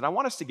misconceptions, and I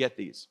want us to get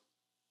these.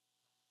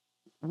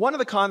 One of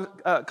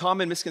the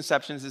common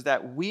misconceptions is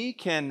that we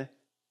can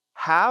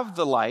have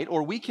the light,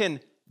 or we can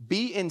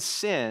be in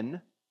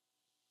sin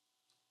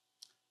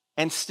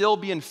and still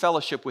be in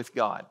fellowship with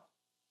God.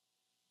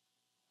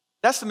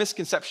 That's the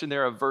misconception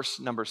there of verse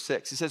number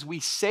 6. It says, we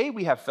say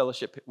we have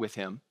fellowship with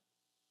him,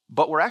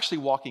 but we're actually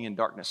walking in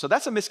darkness. So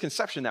that's a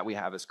misconception that we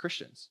have as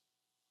Christians.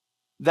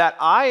 That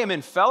I am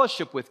in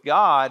fellowship with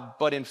God,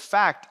 but in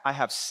fact, I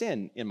have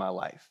sin in my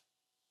life.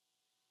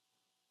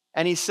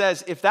 And he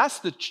says, if that's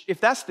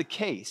the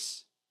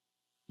case,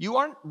 you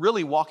aren't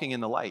really walking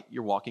in the light,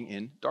 you're walking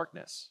in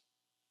darkness.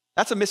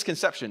 That's a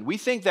misconception. We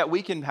think that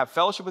we can have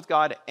fellowship with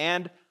God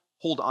and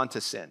hold on to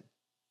sin.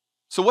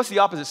 So what's the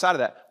opposite side of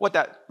that? What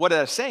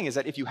that's saying is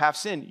that if you have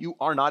sin, you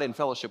are not in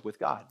fellowship with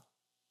God.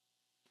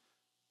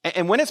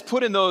 And when it's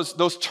put in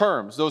those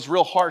terms, those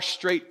real harsh,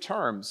 straight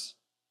terms,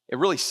 it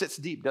really sits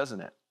deep,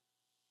 doesn't it?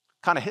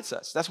 Kind of hits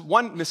us. That's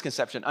one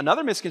misconception.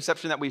 Another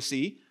misconception that we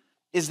see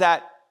is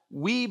that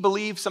we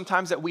believe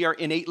sometimes that we are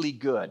innately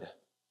good.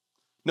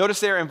 Notice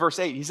there in verse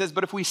 8, he says,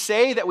 but if we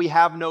say that we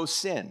have no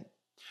sin.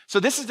 So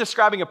this is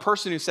describing a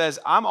person who says,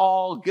 I'm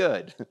all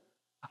good.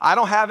 I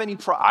don't have any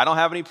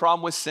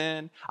problem with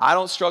sin. I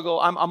don't struggle.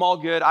 I'm all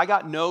good. I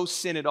got no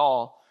sin at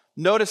all.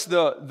 Notice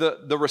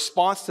the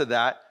response to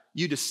that.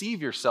 You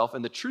deceive yourself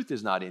and the truth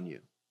is not in you.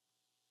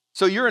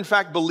 So you're in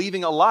fact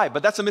believing a lie,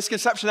 but that's a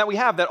misconception that we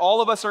have, that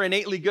all of us are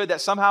innately good,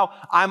 that somehow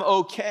I'm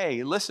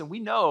okay. Listen, we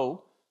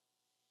know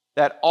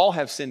that all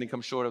have sinned and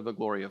come short of the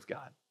glory of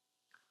God.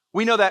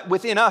 We know that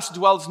within us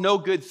dwells no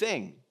good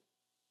thing.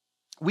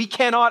 We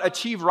cannot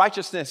achieve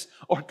righteousness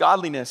or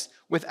godliness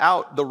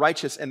without the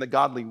righteous and the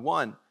godly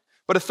one.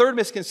 But a third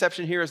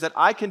misconception here is that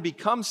I can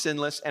become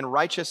sinless and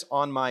righteous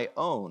on my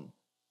own.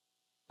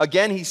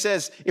 Again, he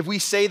says, if we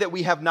say that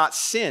we have not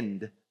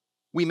sinned,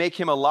 we make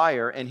him a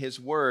liar and his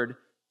word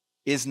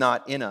is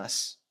not in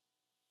us.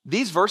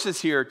 These verses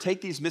here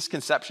take these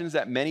misconceptions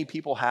that many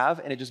people have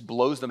and it just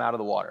blows them out of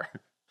the water.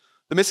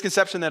 The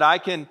misconception that I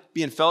can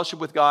be in fellowship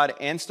with God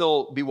and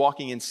still be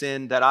walking in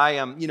sin, that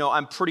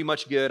I'm pretty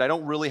much good. I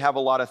don't really have a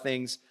lot of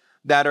things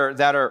that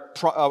are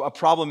a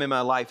problem in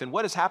my life. And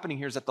what is happening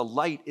here is that the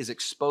light is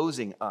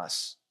exposing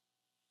us.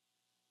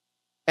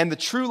 And the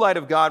true light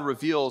of God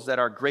reveals that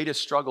our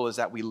greatest struggle is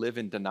that we live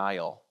in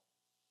denial.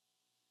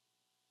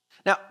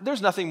 Now,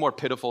 there's nothing more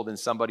pitiful than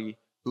somebody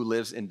who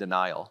lives in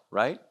denial,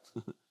 right?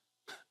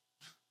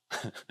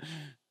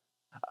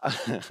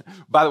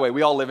 By the way,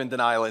 we all live in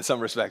denial in some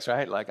respects,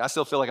 right? Like, I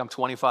still feel like I'm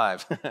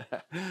 25.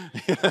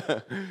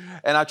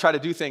 And I try to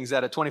do things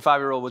that a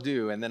 25-year-old would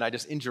do, and then I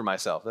just injure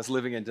myself. That's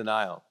living in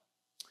denial.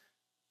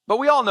 But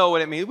we all know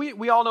what it means.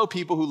 We all know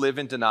people who live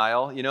in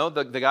denial. You know,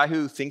 the guy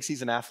who thinks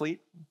he's an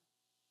athlete,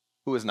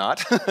 who is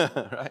not,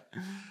 right?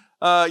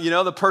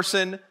 The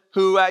person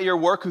who at your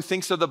work who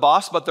thinks they're the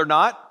boss, but they're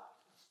not.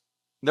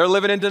 They're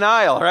living in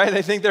denial, right?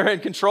 They think they're in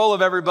control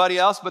of everybody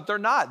else, but they're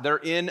not. They're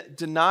in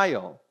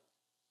denial.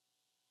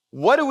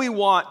 What do we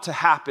want to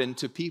happen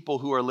to people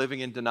who are living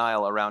in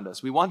denial around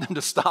us? We want them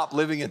to stop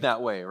living in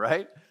that way,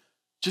 right?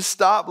 Just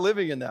stop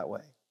living in that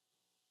way.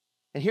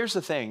 And here's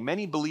the thing.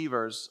 Many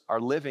believers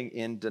are living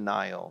in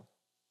denial.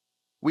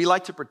 We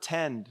like to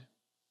pretend.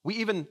 We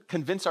even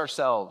convince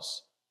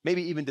ourselves,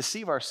 maybe even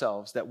deceive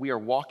ourselves, that we are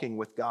walking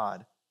with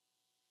God.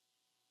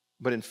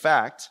 But in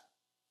fact,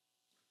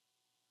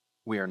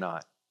 we are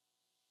not.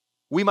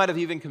 We might have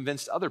even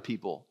convinced other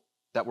people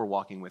that we're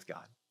walking with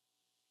God.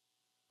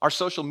 Our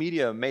social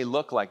media may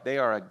look like they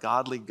are a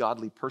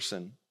godly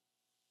person.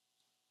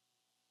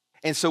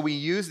 And so we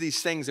use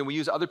these things and we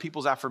use other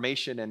people's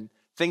affirmation and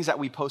things that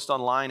we post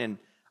online and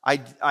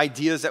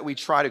ideas that we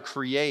try to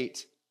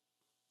create.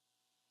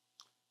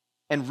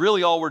 And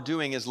really all we're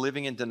doing is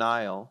living in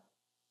denial.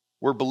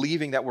 We're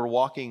believing that we're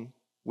walking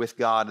with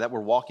God, that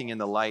we're walking in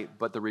the light.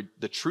 But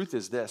the truth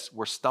is this,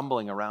 we're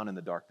stumbling around in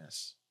the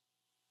darkness.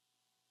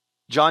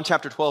 John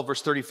chapter 12,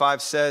 verse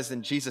 35 says,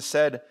 and Jesus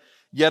said,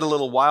 yet a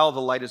little while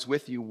the light is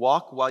with you.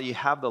 Walk while you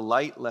have the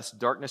light, lest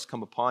darkness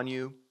come upon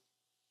you.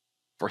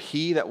 For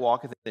he that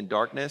walketh in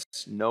darkness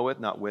knoweth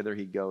not whither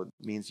he goeth.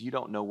 It means you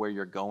don't know where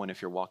you're going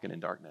if you're walking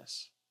in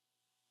darkness.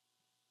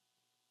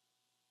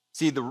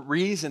 See, the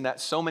reason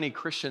that so many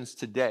Christians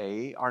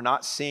today are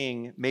not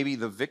seeing maybe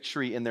the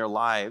victory in their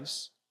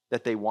lives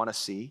that they want to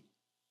see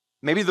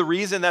Maybe the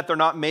reason that they're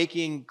not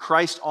making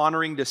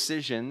Christ-honoring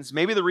decisions,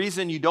 maybe the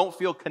reason you don't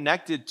feel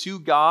connected to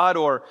God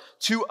or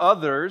to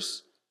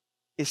others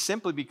is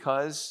simply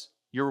because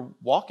you're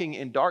walking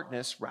in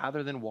darkness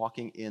rather than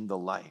walking in the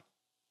light.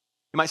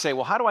 You might say,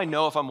 well, how do I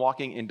know if I'm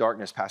walking in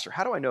darkness, Pastor?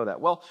 How do I know that?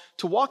 Well,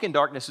 to walk in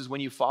darkness is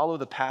when you follow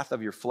the path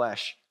of your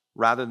flesh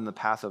rather than the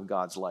path of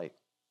God's light.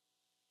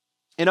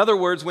 In other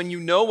words, when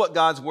you know what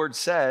God's word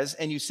says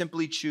and you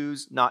simply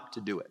choose not to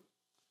do it.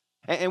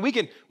 And we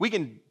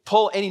can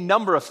pull any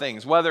number of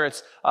things, whether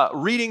it's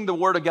reading the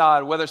Word of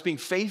God, whether it's being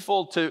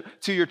faithful to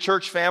your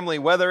church family,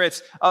 whether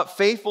it's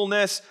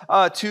faithfulness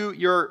to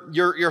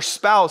your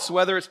spouse,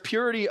 whether it's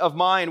purity of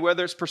mind,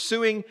 whether it's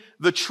pursuing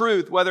the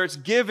truth, whether it's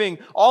giving,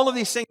 all of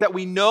these things that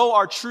we know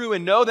are true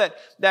and know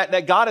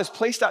that God has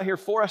placed out here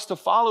for us to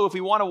follow if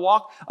we want to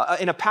walk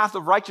in a path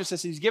of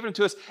righteousness He's given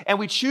to us, and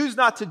we choose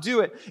not to do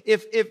it.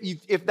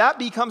 If that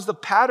becomes the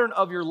pattern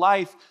of your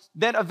life,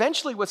 then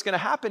eventually what's going to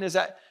happen is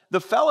that the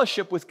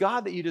fellowship with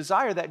God that you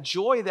desire, that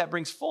joy that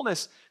brings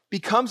fullness,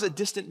 becomes a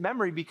distant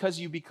memory because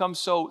you become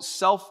so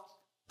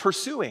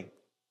self-pursuing.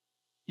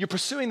 You're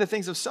pursuing the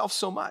things of self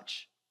so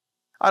much.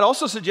 I'd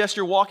also suggest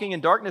you're walking in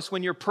darkness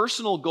when your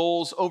personal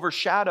goals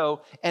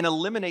overshadow and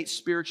eliminate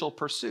spiritual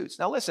pursuits.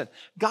 Now listen,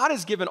 God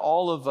has given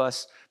all of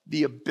us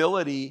the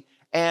ability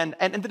and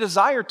the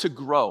desire to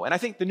grow. And I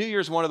think the New Year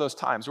is one of those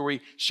times where we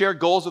share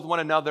goals with one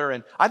another.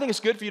 And I think it's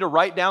good for you to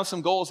write down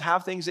some goals,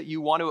 have things that you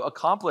want to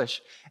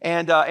accomplish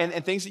and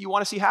things that you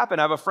want to see happen.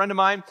 I have a friend of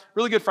mine,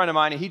 really good friend of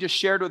mine, and he just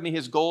shared with me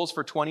his goals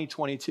for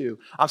 2022.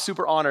 I'm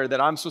super honored that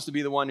I'm supposed to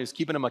be the one who's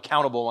keeping him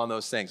accountable on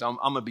those things. I'm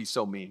going to be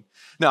so mean.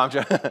 No, I'm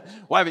just,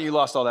 why haven't you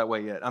lost all that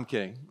weight yet? I'm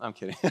kidding.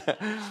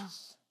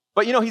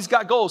 But he's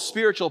got goals,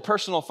 spiritual,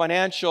 personal,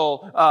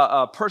 financial,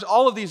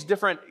 all of these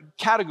different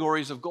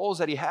categories of goals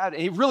that he had.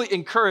 And he really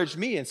encouraged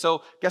me. And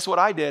so guess what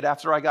I did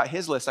after I got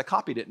his list? I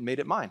copied it and made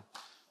it mine.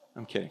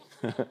 I'm kidding.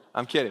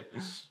 I'm kidding.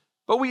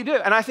 But we do.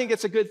 And I think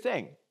it's a good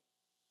thing.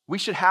 We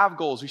should have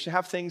goals. We should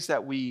have things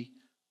that we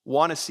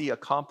want to see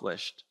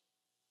accomplished.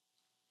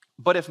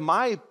 But if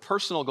my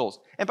personal goals,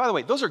 and by the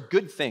way, those are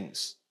good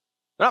things.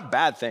 They're not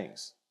bad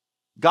things.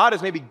 God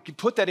has maybe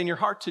put that in your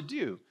heart to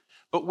do.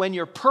 But when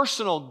your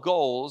personal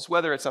goals,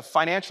 whether it's a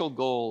financial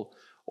goal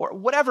or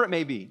whatever it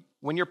may be,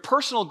 when your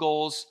personal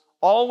goals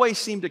always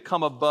seem to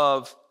come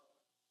above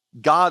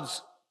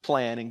God's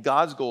plan and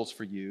God's goals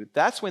for you,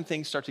 that's when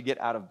things start to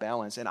get out of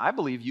balance. And I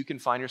believe you can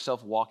find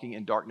yourself walking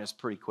in darkness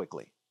pretty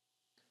quickly.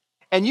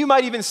 And you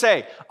might even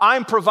say,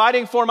 I'm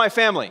providing for my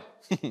family.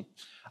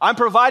 I'm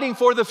providing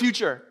for the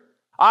future.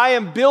 I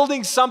am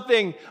building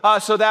something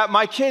so that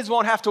my kids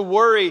won't have to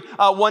worry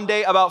one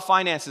day about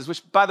finances,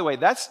 which, by the way,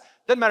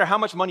 doesn't matter how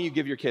much money you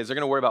give your kids, they're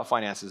going to worry about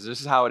finances. This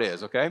is how it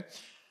is, okay?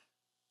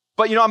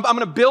 But I'm going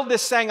to build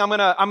this thing. I'm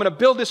going to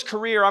build this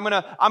career. I'm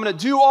going to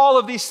do all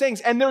of these things,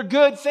 and they're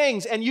good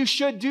things, and you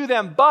should do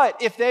them.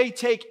 But if they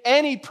take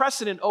any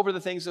precedent over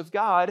the things of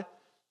God,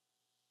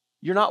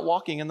 you're not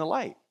walking in the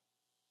light.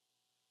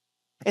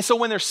 And so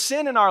when there's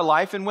sin in our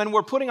life, and when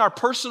we're putting our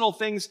personal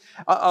things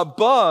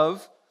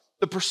above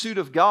the pursuit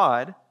of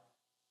God,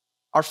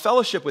 our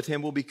fellowship with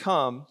Him will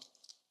become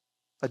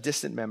a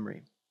distant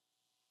memory.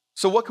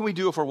 So what can we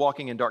do if we're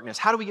walking in darkness?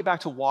 How do we get back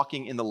to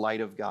walking in the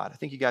light of God? I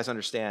think you guys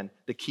understand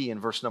the key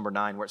in verse number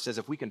 9, where it says,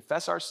 if we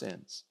confess our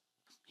sins,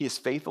 He is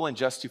faithful and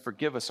just to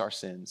forgive us our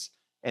sins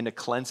and to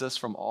cleanse us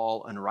from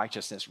all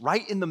unrighteousness.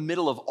 Right in the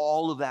middle of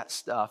all of that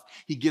stuff,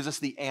 He gives us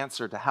the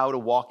answer to how to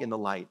walk in the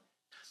light.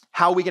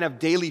 How we can have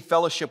daily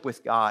fellowship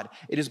with God.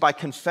 It is by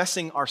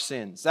confessing our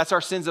sins. That's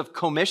our sins of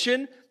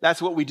commission.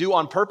 That's what we do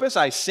on purpose.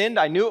 I sinned,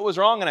 I knew it was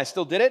wrong, and I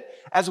still did it.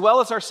 As well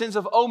as our sins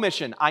of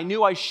omission. I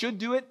knew I should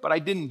do it, but I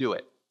didn't do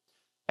it.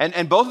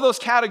 And both of those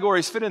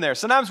categories fit in there.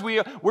 Sometimes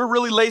we're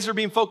really laser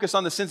beam focused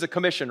on the sins of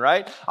commission,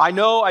 right? I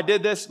know I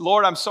did this,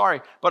 Lord, I'm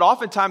sorry. But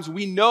oftentimes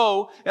we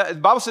know, the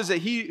Bible says that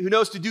he who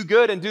knows to do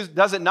good and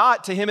does it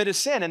not, to him it is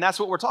sin. And that's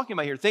what we're talking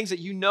about here. Things that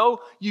you know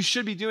you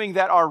should be doing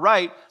that are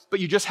right, but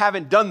you just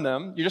haven't done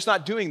them. You're just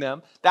not doing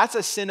them. That's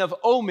a sin of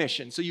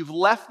omission. So you've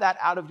left that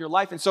out of your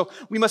life. And so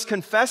we must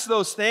confess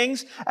those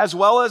things as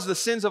well as the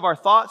sins of our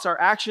thoughts, our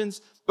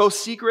actions, both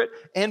secret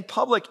and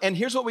public. And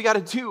here's what we got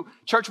to do,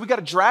 church. We got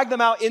to drag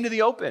them out into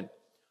the open.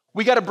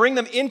 We got to bring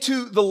them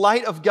into the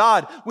light of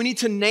God. We need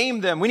to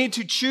name them. We need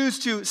to choose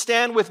to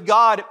stand with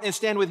God and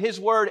stand with His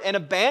word and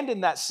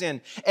abandon that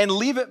sin and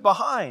leave it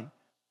behind.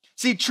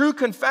 See, true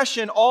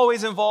confession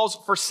always involves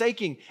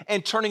forsaking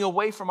and turning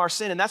away from our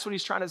sin. And that's what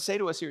He's trying to say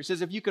to us here. He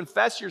says, if you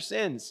confess your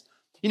sins,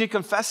 you need to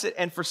confess it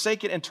and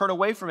forsake it and turn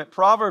away from it.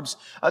 Proverbs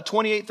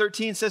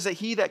 28:13 says that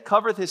he that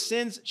covereth his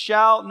sins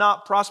shall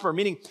not prosper,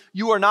 meaning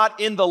you are not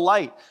in the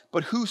light,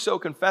 but whoso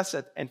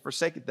confesseth and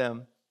forsaketh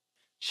them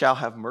shall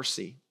have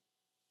mercy.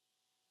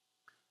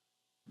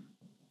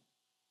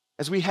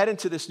 As we head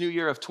into this new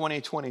year of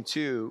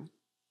 2022,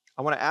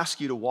 I want to ask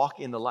you to walk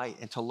in the light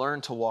and to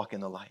learn to walk in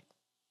the light,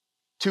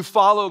 to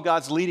follow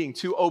God's leading,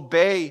 to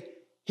obey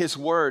His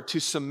word, to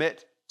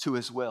submit to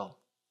His will,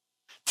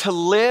 to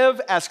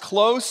live as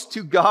close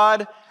to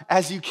God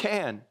as you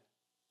can.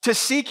 to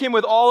seek him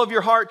with all of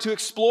your heart, to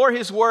explore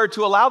his word,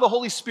 to allow the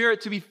Holy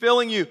Spirit to be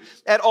filling you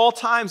at all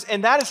times.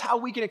 And that is how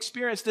we can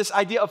experience this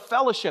idea of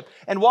fellowship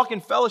and walk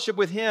in fellowship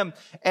with him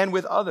and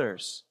with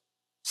others.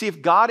 See,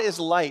 if God is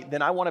light,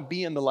 then I want to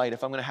be in the light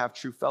if I'm going to have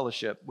true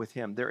fellowship with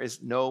him. There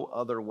is no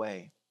other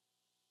way.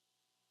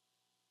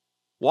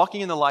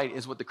 Walking in the light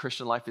is what the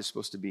Christian life is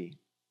supposed to be.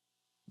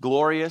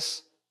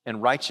 Glorious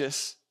and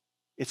righteous.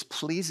 It's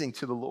pleasing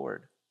to the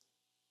Lord.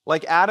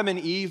 Like Adam and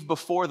Eve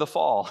before the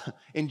fall,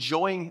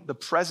 enjoying the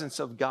presence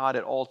of God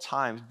at all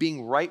times.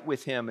 Being right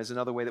with him is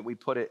another way that we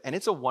put it. And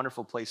it's a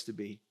wonderful place to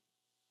be.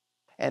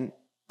 And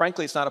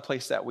frankly, it's not a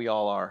place that we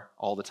all are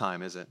all the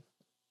time, is it?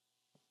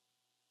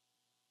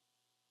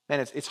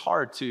 And it's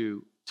hard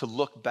to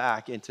look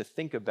back and to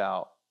think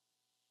about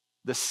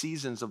the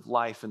seasons of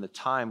life and the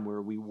time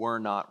where we were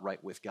not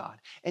right with God.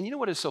 And you know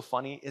what is so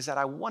funny is that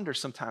I wonder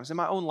sometimes in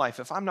my own life,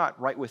 if I'm not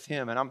right with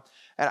him and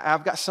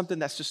I've got something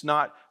that's just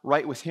not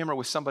right with him or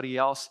with somebody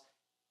else,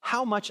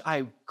 how much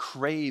I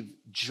crave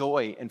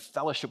joy and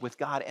fellowship with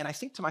God. And I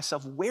think to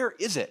myself, where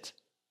is it?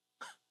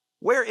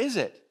 Where is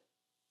it?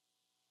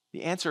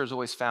 The answer is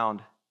always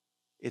found,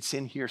 it's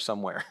in here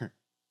somewhere.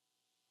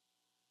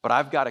 But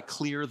I've got to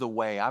clear the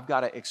way. I've got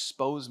to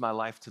expose my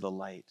life to the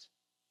light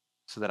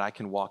so that I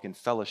can walk in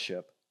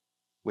fellowship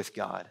with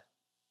God.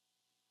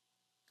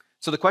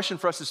 So the question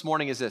for us this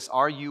morning is this: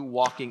 are you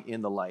walking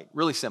in the light?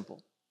 Really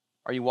simple.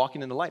 Are you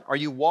walking in the light? Are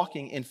you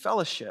walking in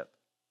fellowship?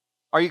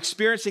 Are you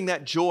experiencing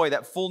that joy,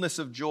 that fullness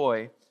of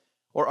joy,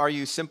 or are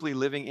you simply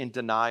living in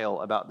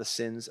denial about the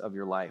sins of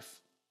your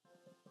life?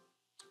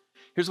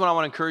 Here's what I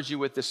want to encourage you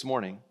with this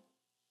morning.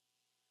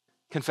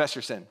 Confess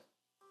your sin.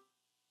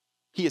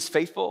 He is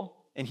faithful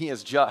and he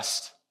is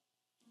just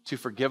to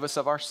forgive us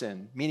of our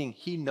sin, meaning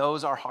he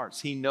knows our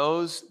hearts. He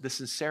knows the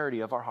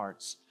sincerity of our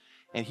hearts,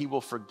 and he will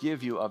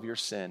forgive you of your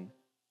sin,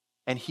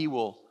 and he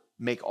will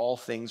make all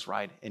things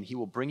right, and he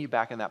will bring you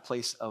back in that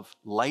place of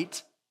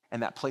light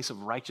and that place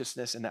of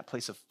righteousness and that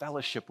place of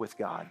fellowship with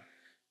God.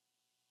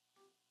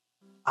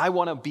 I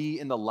want to be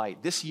in the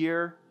light. This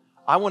year,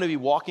 I want to be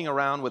walking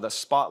around with a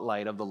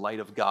spotlight of the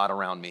light of God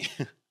around me.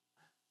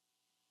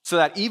 So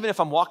that even if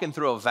I'm walking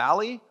through a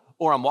valley,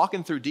 or I'm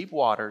walking through deep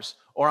waters,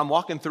 or I'm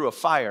walking through a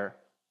fire,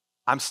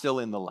 I'm still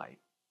in the light.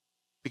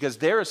 Because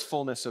there is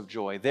fullness of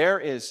joy. There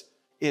is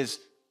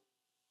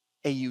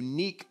a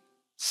unique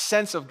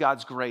sense of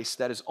God's grace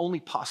that is only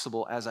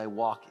possible as I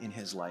walk in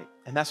his light.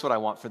 And that's what I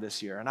want for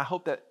this year. And I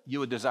hope that you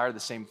would desire the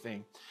same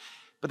thing.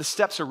 But the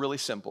steps are really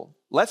simple.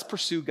 Let's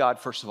pursue God,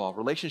 first of all,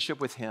 relationship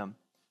with him,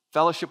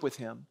 fellowship with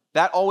him.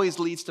 That always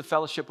leads to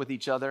fellowship with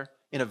each other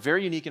in a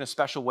very unique and a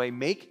special way.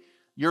 Make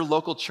your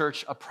local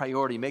church a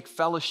priority. Make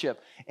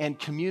fellowship and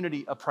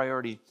community a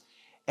priority.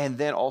 And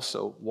then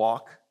also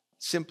walk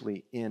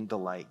simply in the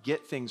light.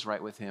 Get things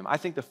right with him. I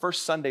think the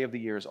first Sunday of the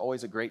year is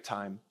always a great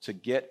time to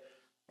get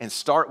and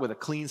start with a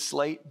clean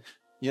slate.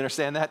 You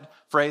understand that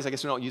phrase? I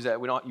guess we don't use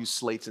that. We don't use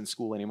slates in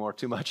school anymore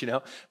too much,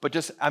 But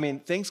just,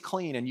 things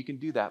clean, and you can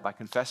do that by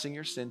confessing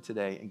your sin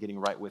today and getting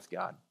right with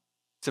God.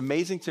 It's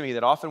amazing to me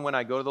that often when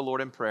I go to the Lord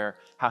in prayer,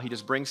 how he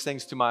just brings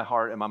things to my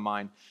heart and my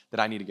mind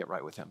that I need to get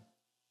right with him.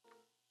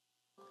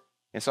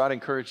 And so I'd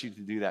encourage you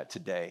to do that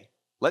today.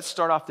 Let's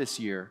start off this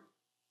year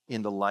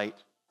in the light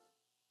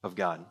of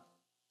God.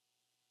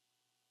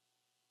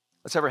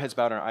 Let's have our heads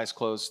bowed and our eyes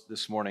closed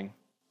this morning.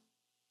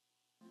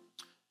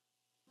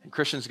 And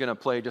Christian's going to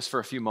play just for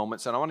a few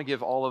moments, and I want to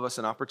give all of us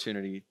an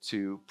opportunity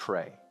to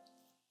pray.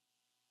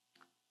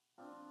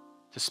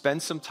 To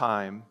spend some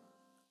time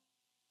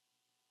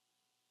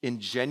in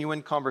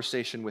genuine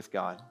conversation with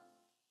God.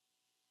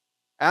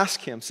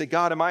 Ask him, say,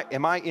 God,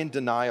 am I in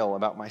denial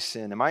about my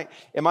sin? Am I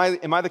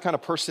the kind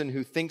of person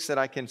who thinks that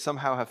I can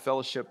somehow have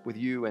fellowship with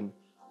you and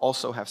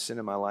also have sin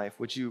in my life?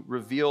 Would you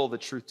reveal the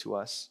truth to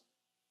us?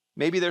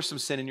 Maybe there's some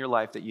sin in your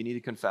life that you need to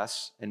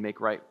confess and make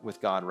right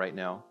with God right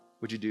now.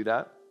 Would you do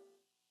that?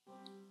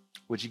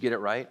 Would you get it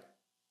right?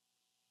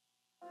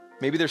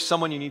 Maybe there's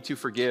someone you need to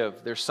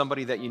forgive. There's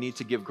somebody that you need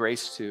to give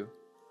grace to.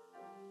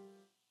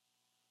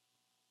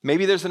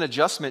 Maybe there's an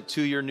adjustment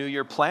to your New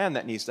Year plan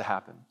that needs to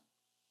happen.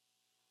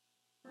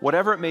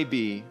 Whatever it may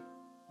be,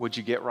 would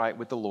you get right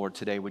with the Lord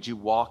today? Would you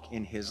walk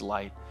in his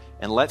light?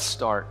 And let's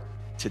start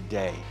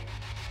today.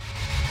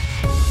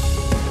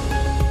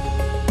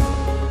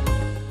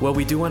 Well,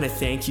 we do want to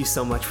thank you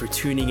so much for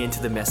tuning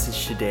into the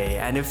message today.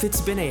 And if it's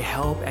been a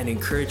help and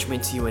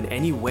encouragement to you in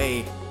any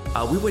way,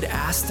 we would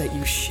ask that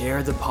you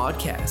share the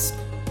podcast.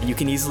 You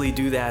can easily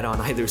do that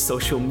on either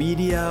social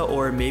media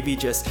or maybe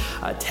just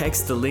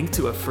text the link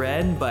to a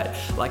friend. But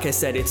like I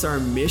said, it's our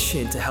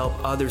mission to help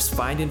others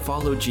find and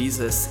follow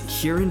Jesus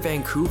here in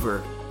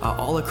Vancouver,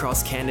 all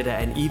across Canada,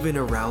 and even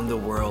around the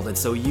world. And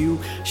so you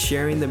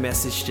sharing the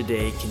message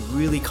today can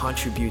really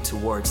contribute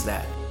towards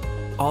that.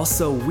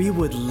 Also, we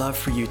would love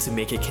for you to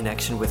make a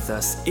connection with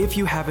us if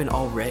you haven't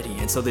already.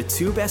 And so the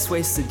two best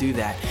ways to do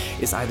that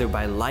is either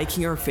by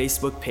liking our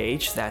Facebook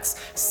page,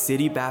 that's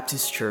City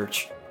Baptist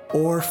Church,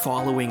 or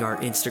following our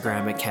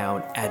Instagram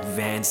account at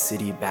Van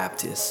City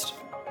Baptist.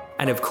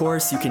 And of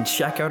course, you can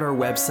check out our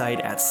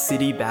website at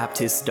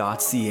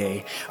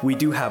citybaptist.ca. We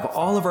do have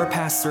all of our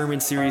past sermon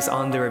series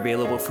on there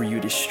available for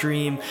you to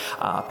stream,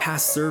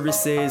 past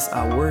services,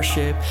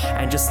 worship,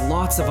 and just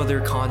lots of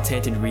other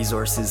content and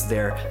resources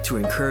there to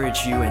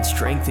encourage you and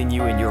strengthen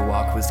you in your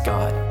walk with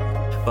God.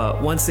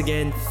 But once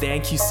again,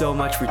 thank you so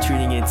much for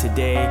tuning in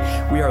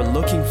today. We are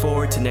looking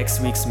forward to next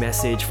week's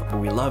message.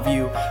 We love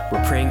you,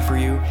 we're praying for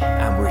you,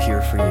 and we're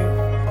here for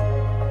you.